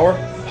Clocktower,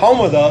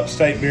 home of the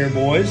Upstate Beer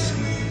Boys,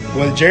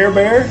 with Jer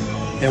Bear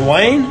and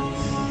Wayne,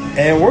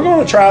 and we're going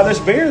to try this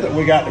beer that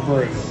we got to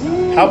brew.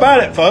 How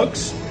about it,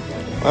 folks?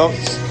 Well,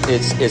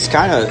 it's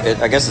kind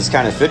of, I guess it's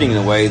kind of fitting in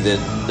a way that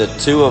the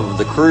two of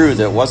the crew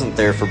that wasn't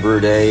there for Brew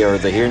Day are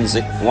the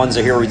ones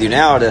that are here with you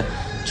now to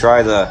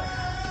try the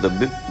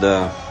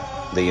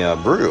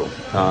brew.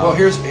 Well,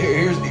 here's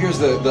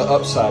the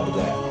upside to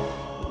that.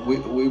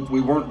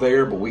 We weren't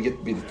there, but we get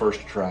to be the first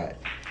to try it.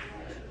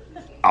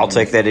 I'll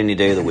take that any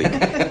day of the week.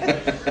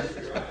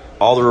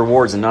 All the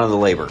rewards and none of the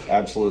labor.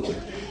 Absolutely.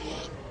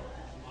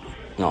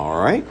 All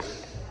right,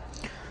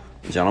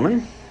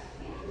 gentlemen.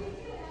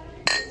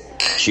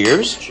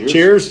 Cheers.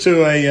 Cheers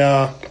to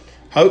a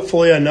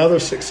hopefully another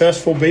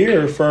successful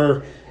beer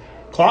for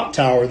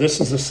Clocktower.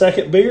 This is the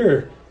second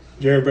beer,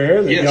 Jer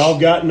Bear, that y'all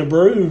gotten to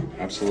brew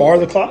for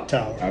the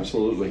Clocktower.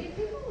 Absolutely.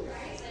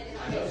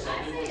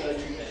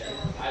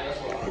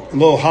 A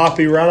little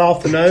hoppy right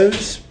off the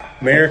nose.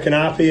 American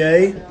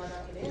IPA.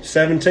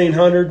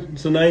 1700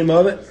 is the name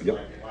of it. Yep.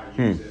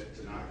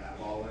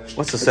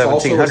 What's the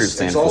 1700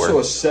 stand for? It's also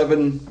a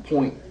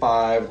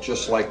 7.5,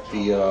 just like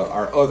the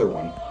our other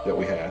one that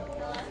we had.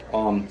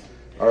 Our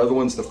other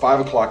one's the 5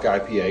 o'clock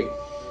IPA.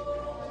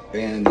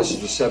 and this is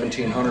the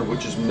 1700,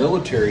 which is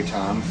military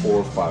time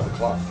for 5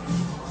 o'clock.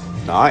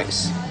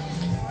 Nice.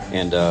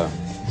 And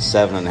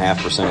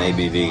 7.5%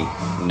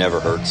 ABV never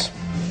hurts.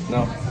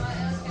 No.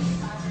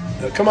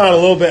 It'll come out a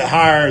little bit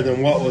higher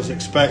than what was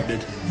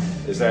expected.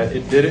 Is that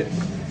it? Did it?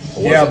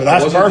 Yeah, but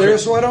that's wasn't perfect. There,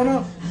 so I don't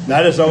know.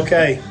 That is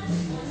okay.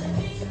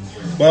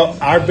 Well,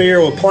 our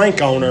beer with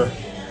Plank Owner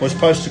was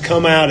supposed to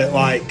come out at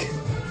like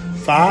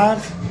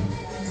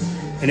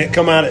 5, and it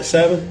come out at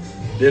 7.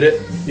 Did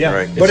it? Yeah,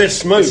 Right. but it's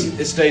smooth.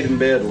 It stayed in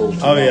bed a little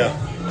too Oh long.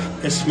 yeah,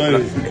 it's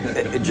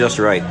smooth. Just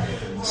right.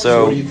 So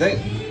So what do you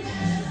think?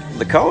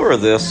 the color of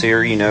this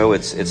here,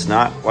 it's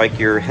not like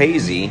your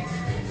hazy.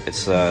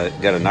 It's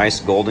got a nice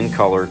golden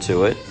color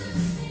to it,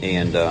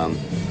 and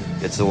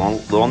it's a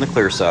little on the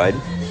clear side.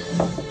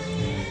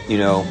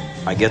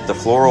 I get the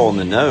floral in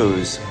the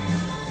nose,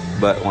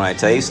 but when I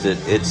taste it,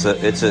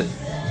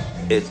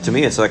 to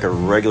me it's like a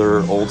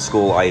regular old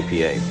school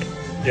IPA.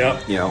 Yeah.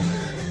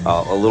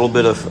 A little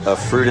bit of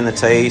fruit in the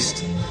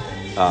taste,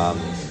 a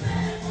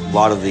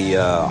lot of the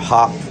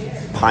hop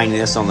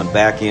pininess on the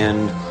back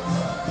end.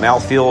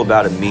 Mouthfeel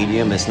about a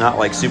medium. It's not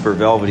like super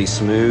velvety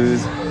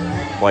smooth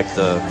like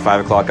the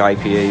 5 o'clock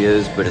IPA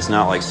is, but it's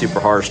not like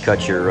super harsh,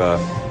 cut your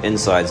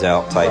insides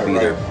out type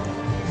either.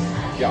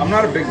 Yeah, I'm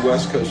not a big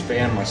West Coast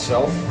fan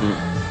myself,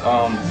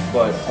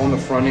 but on the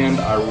front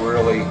end, I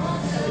really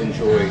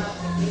enjoy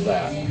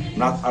that.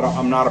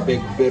 I'm not a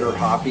big bitter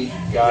hoppy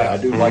guy. I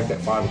do like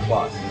that 5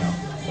 o'clock.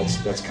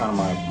 That's kind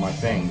of my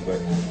thing. But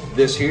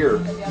this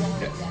here,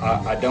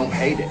 I don't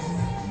hate it.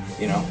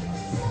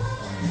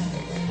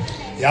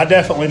 Yeah, I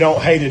definitely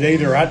don't hate it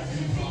either.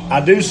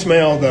 I do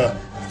smell the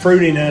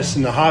fruitiness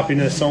and the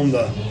hoppiness on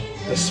the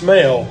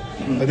smell,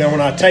 but then when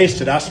I taste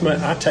it, I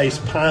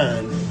taste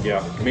pine.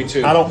 Yeah, me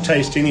too. I don't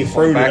taste any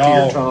fruit back at all.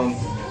 of your tongue,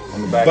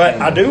 on the back But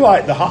end. I do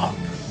like the hop.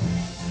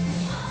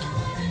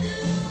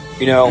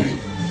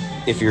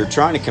 If you're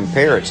trying to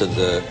compare it to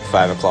the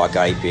 5 o'clock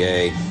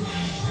IPA,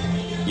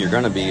 you're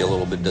going to be a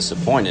little bit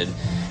disappointed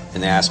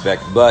in the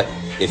aspect. But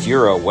if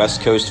you're a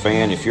West Coast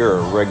fan, if you're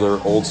a regular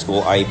old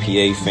school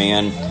IPA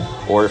fan,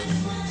 or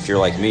if you're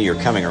like me, you're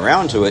coming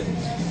around to it,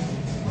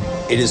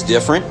 it is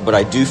different, but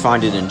I do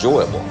find it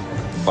enjoyable.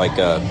 Like,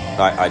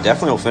 I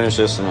definitely will finish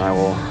this, and I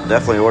will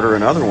definitely order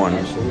another one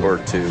or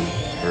two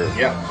or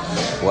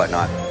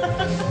whatnot.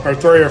 Or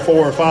 3 or 4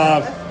 or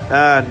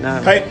 5.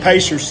 No.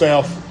 Pace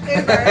yourself.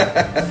 Uber.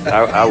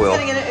 I will.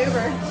 Sitting in an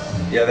Uber.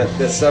 Yeah, that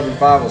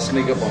 7.5 will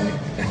sneak up on me.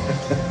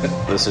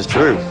 This is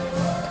true.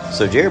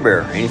 So, Jer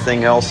Bear,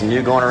 anything else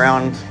new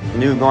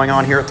going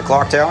on here at the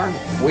Clocktower?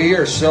 We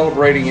are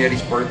celebrating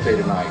Eddie's birthday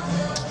tonight,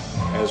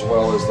 as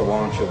well as the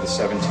launch of the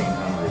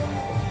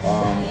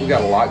 1700. We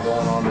got a lot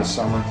going on this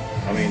summer.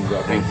 I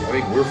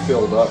think we're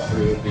filled up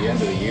through the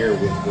end of the year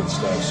with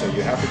stuff. So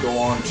you have to go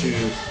on to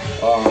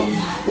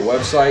the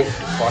website,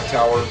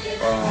 Clocktower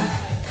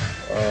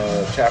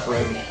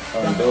Taproom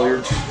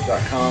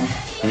Billiards.com,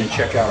 and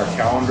check out our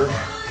calendar.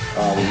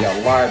 We've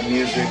got live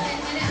music.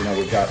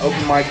 We've got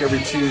open mic every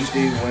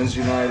Tuesday.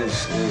 Wednesday night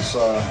is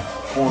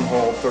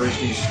cornhole.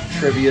 Thursday's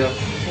trivia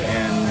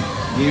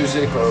and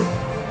music or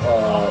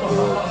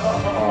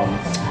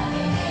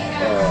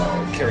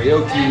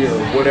karaoke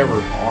or whatever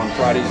on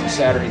Fridays and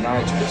Saturday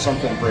nights, but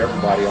something for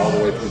everybody all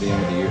the way through the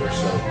end of the year.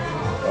 So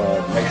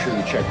make sure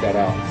you check that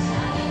out.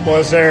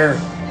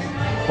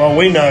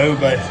 We know,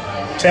 but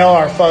tell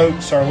our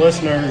folks, our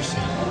listeners,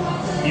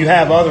 you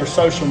have other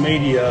social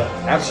media.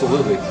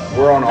 Absolutely.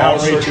 We're on all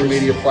outreaches. social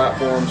media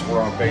platforms.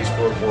 We're on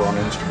Facebook. We're on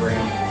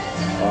Instagram.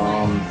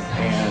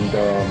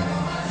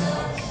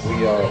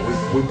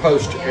 We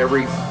post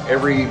every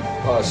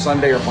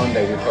Sunday or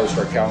Monday. We post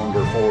our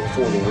calendar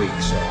for the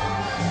week. So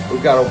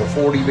we've got over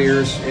 40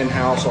 beers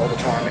in-house all the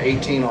time,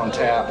 18 on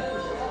tap,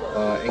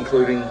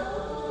 including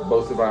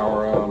both of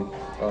our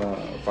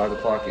 5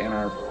 o'clock and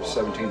our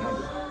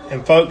 1700.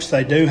 And folks,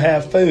 they do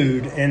have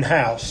food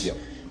in-house. Yep.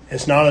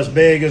 It's not as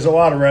big as a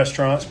lot of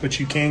restaurants, but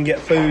you can get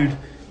food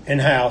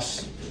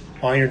in-house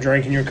while you're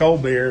drinking your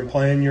cold beer and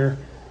playing your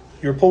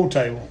pool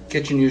table.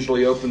 Kitchen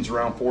usually opens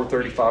around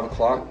 4:30, 5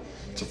 o'clock.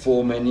 It's a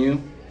full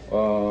menu.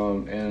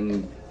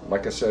 And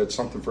like I said,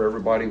 something for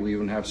everybody. We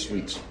even have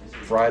sweets.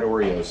 Fried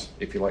Oreos,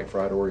 if you like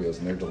fried Oreos,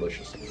 and they're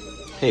delicious.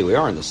 Hey, we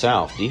are in the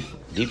South.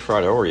 Deep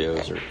fried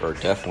Oreos are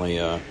definitely...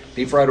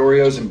 Deep fried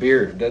Oreos and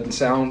beer. It doesn't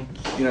sound,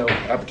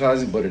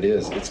 appetizing, but it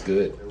is. It's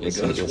good. It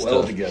goes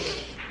well together.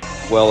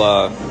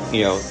 Well,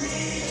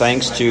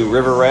 thanks to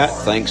River Rat,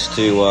 thanks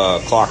to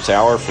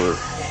Clocktower for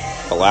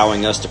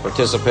allowing us to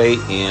participate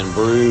and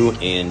brew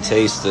and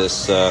taste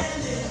this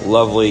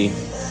lovely...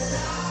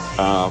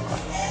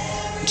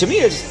 to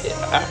me,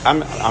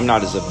 I'm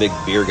not as a big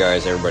beer guy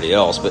as everybody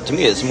else, but to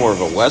me, it's more of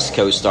a West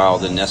Coast style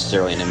than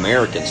necessarily an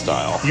American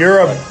style. You're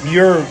a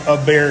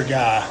beer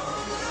guy.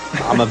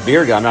 I'm a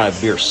beer guy. I'm not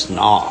a beer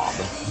snob.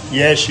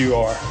 Yes, you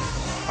are.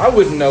 I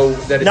wouldn't know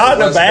that it's Not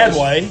in a West bad Coast.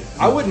 way.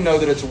 I wouldn't know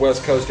that it's a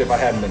West Coast if I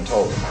hadn't been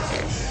told.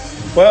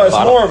 Well, it's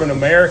more of an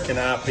American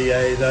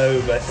IPA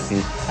though, but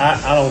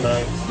I don't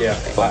know. Yeah,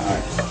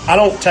 I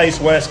don't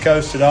taste West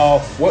Coast at all.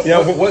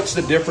 What's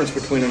the difference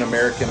between an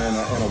American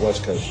and a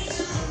West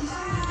Coast?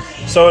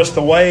 So it's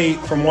the way,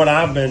 from what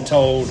I've been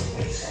told,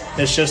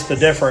 it's just the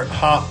different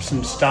hops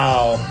and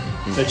style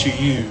that you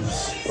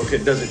use. Okay,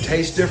 does it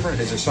taste different?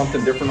 Is there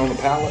something different on the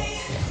palate?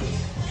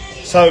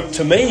 So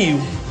to me,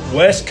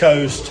 West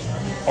Coast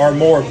are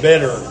more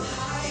bitter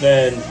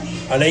than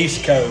an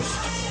East Coast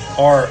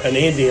or an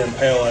Indian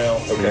Pale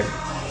Ale. Okay.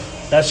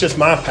 That's just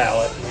my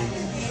palate.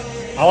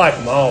 I like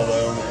them all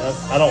though.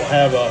 I don't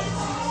have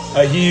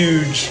a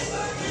huge,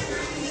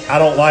 I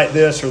don't like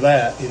this or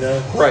that, you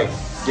know? Right.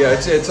 Yeah,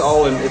 it's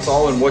all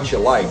in what you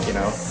like, you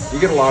know. You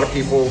get a lot of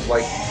people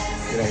like,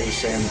 you know, he's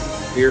saying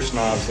beer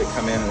snobs that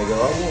come in and they go,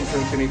 I won't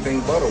drink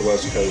anything but a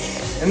West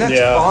Coast. And that's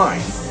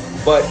fine.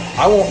 But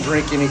I won't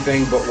drink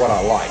anything but what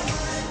I like.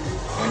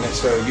 And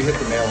so you hit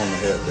the nail on the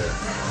head there.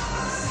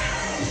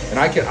 And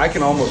I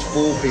can almost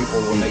fool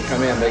people when they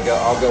come in.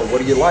 I'll go,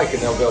 what do you like?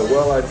 And they'll go,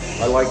 well,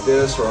 I like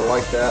this or I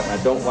like that, and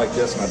I don't like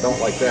this and I don't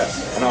like that.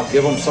 And I'll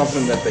give them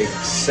something that they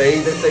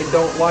say that they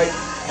don't like,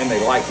 and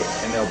they like it,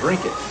 and they'll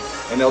drink it,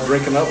 and they'll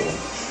drink another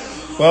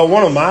one. Well,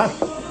 one of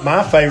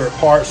my favorite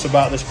parts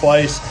about this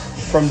place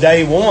from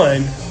day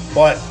one,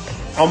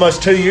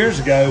 almost 2 years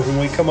ago when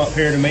we come up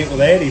here to meet with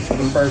Eddie for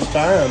the first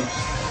time,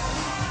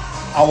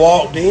 I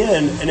walked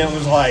in and it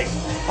was like,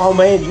 oh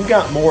man, you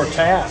got more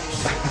taps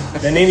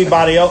than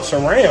anybody else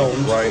around.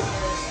 Right.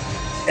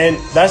 And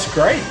that's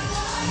great.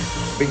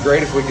 It'd be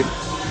great if we could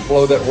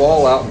blow that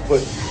wall out and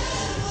put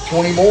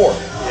 20 more,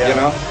 you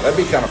know? That'd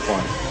be kind of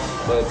fun.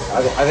 But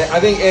I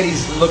think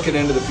Eddie's looking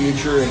into the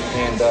future,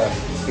 and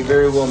he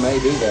very well may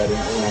do that.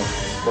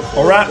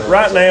 Well,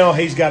 right now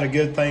he's got a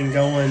good thing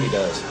going. He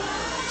does.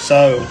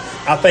 So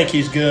I think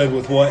he's good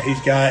with what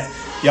he's got.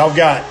 Y'all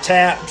got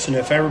taps, and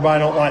if everybody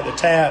don't like the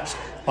taps,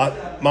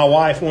 like my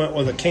wife went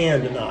with a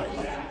can tonight.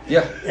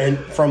 Yeah. And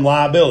from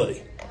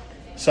Liability.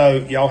 So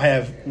y'all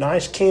have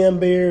nice can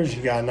beers.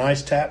 You got a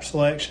nice tap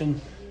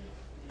selection.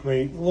 I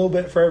mean, a little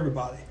bit for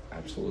everybody.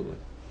 Absolutely.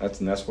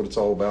 That's what it's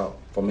all about.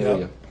 Familia.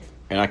 Yep.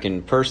 And I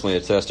can personally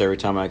attest every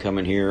time I come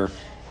in here,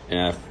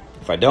 and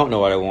if I don't know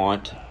what I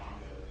want,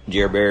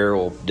 Jer Bear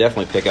will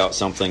definitely pick out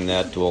something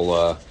that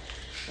will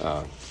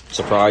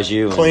surprise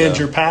you. Cleanse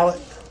your palate.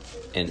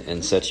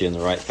 And set you in the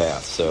right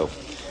path. So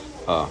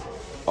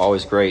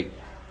always great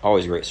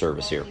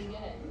service here.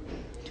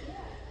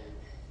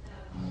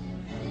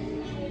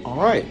 All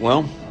right,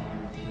 well,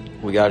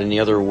 we got any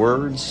other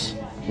words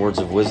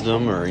of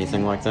wisdom or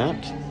anything like that?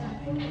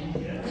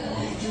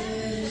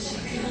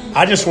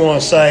 I just want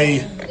to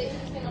say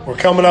we're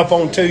coming up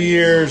on 2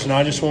 years, and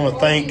I just want to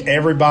thank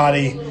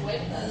everybody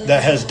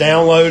that has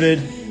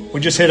downloaded. We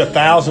just hit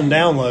 1,000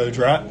 downloads,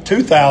 right?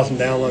 2,000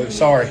 downloads,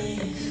 sorry.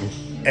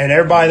 And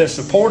everybody that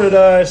supported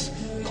us,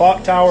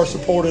 Clocktower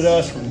supported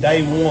us from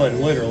day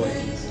one, literally.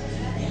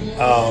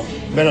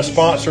 Been a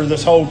sponsor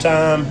this whole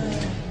time.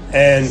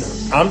 And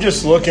I'm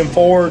just looking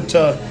forward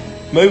to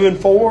moving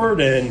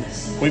forward. And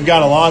we've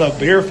got a lot of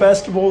beer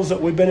festivals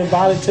that we've been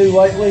invited to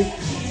lately.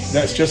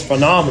 That's just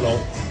phenomenal.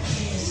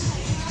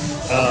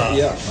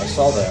 Yeah, I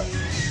saw that.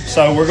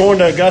 So we're going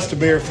to Augusta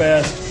Beer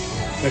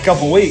Fest in a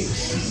couple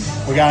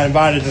weeks. We got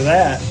invited to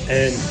that.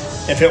 And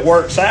if it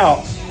works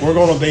out, we're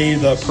going to be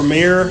the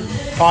premier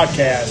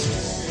podcast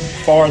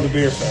for the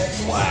Beer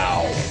Fest.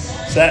 Wow.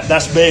 So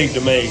that's big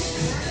to me.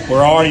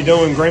 We're already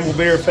doing Greenville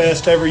Beer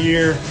Fest every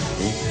year.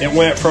 It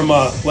went from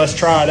let's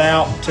try it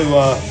out to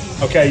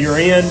okay, you're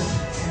in.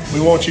 We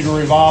want you to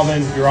revolve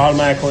in. You're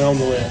automatically on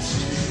the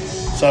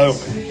list. So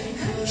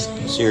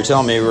you're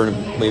telling me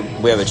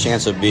we have a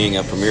chance of being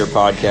a premier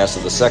podcast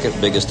of the second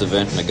biggest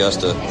event in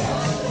Augusta?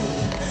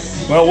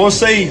 Well, we'll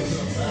see.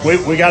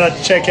 We got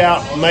to check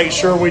out, make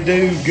sure we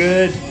do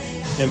good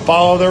and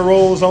follow their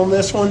rules on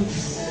this one.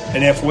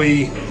 And if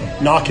we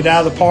knock it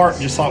out of the park,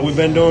 just like we've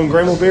been doing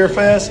Greenville Beer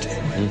Fest,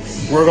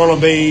 we're going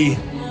to be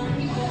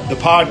the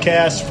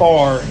podcast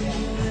for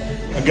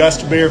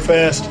Augusta Beer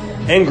Fest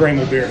and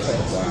Greenville Beer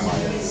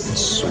Fest.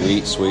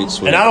 Sweet.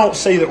 And I don't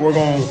see that we're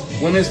going.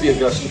 When is the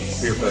Augusta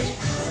Beer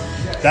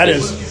Fest? That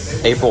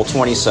is April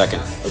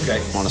 22nd.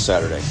 Okay. On a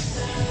Saturday.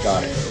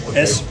 Got it.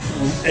 Okay.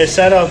 It's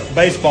at a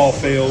baseball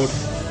field,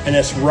 and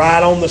it's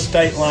right on the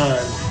state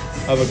line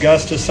of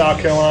Augusta,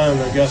 South Carolina,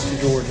 and Augusta,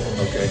 Georgia.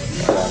 Okay.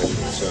 Got it.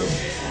 So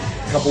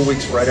a couple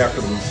weeks right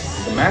after the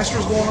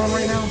Masters going on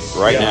right now?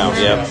 Right now,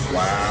 yeah.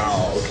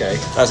 Wow, okay.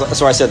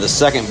 That's why I said the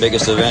second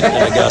biggest event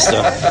in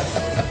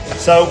Augusta.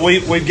 So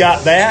we've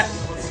got that,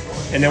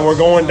 and then we're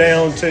going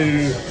down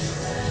to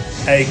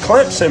a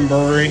Clemson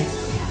brewery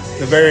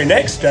the very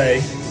next day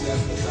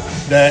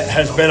that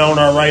has been on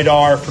our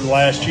radar for the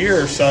last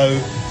year or so,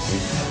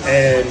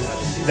 and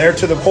they're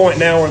to the point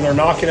now where they're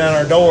knocking on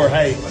our door,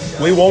 hey,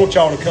 we want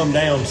y'all to come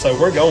down, so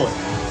we're going.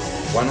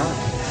 Why not?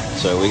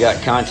 So we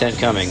got content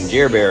coming.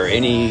 Jer Bear,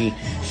 any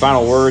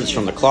final words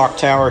from the Clock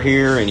Tower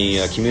here?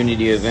 Any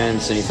community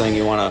events? Anything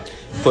you want to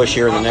push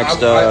here in the next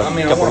I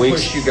couple want to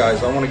weeks? push you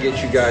guys. I want to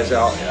get you guys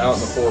out in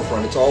the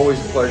forefront. It's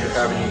always a pleasure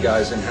having you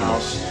guys in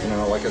house. You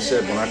know, like I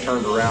said, when I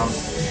turned around,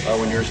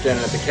 when you were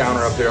standing at the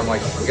counter up there, I'm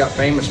like, we got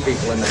famous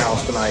people in the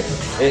house tonight.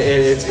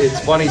 It's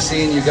funny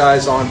seeing you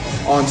guys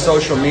on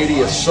social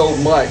media so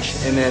much,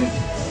 and then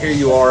here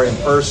you are in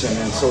person,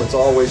 and so it's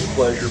always a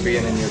pleasure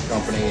being in your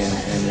company, and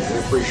we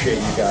appreciate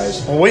you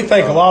guys. Well, we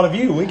think a lot of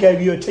you. We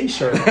gave you a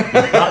T-shirt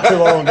not too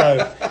long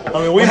ago.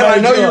 I mean,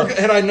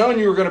 Had I known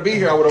you were going to be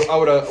here, I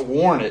would have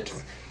worn it.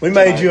 We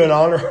made you an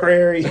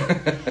honorary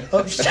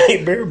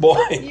Upstate Beer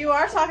Boy. You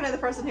are talking to the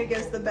person who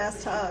gives the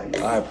best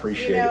hugs. I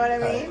appreciate it. You know what I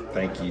mean?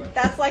 Thank you.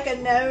 That's like a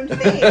known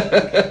thing.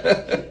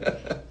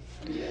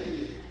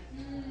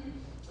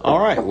 All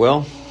right,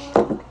 well,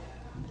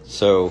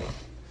 so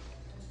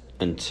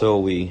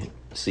until we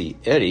see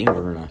Eddie,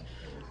 we're going to,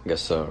 I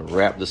guess,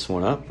 wrap this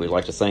one up. We'd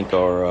like to thank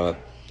our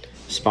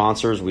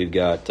sponsors. We've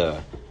got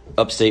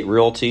Upstate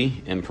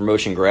Realty and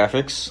Promotion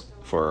Graphics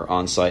for our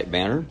on-site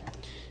banner.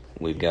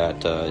 We've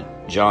got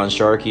John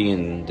Sharkey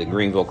and the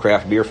Greenville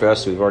Craft Beer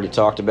Fest we've already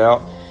talked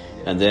about.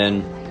 And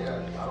then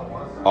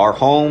our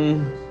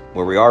home,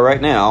 where we are right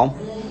now,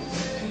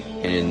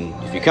 and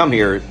if you come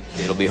here,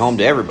 it'll be home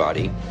to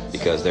everybody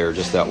because they're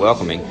just that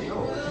welcoming.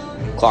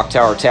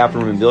 Clocktower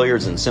Taproom and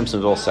Billiards in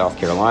Simpsonville, South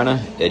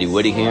Carolina. Eddie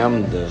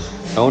Whittingham, the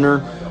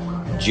owner.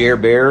 Jer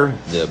Bear,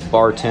 the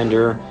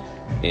bartender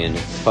and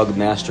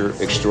pugmaster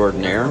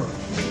extraordinaire.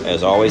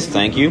 As always,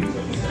 thank you.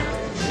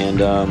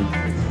 And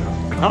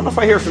I don't know if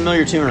I hear a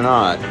familiar tune or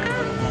not.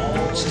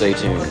 Stay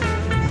tuned.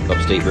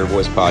 Upstate Beer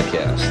Boys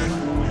Podcast.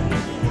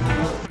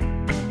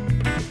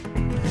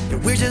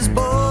 We're just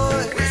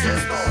boys.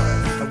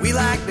 We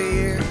like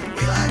beer.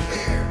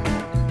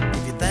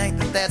 If you think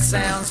that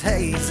sounds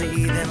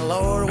hazy, then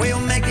Lord, we'll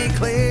make it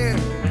clear.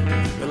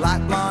 We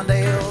like blonde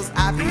ales,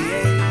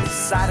 IPAs,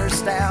 cider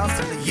stouts,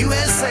 in the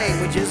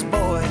USA. We're just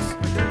boys.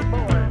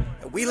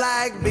 We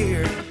like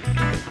beer.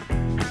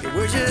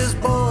 We're just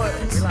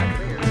boys.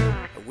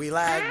 We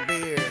like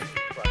beer.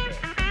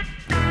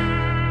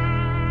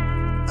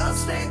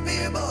 Upstate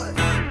Beer Boys.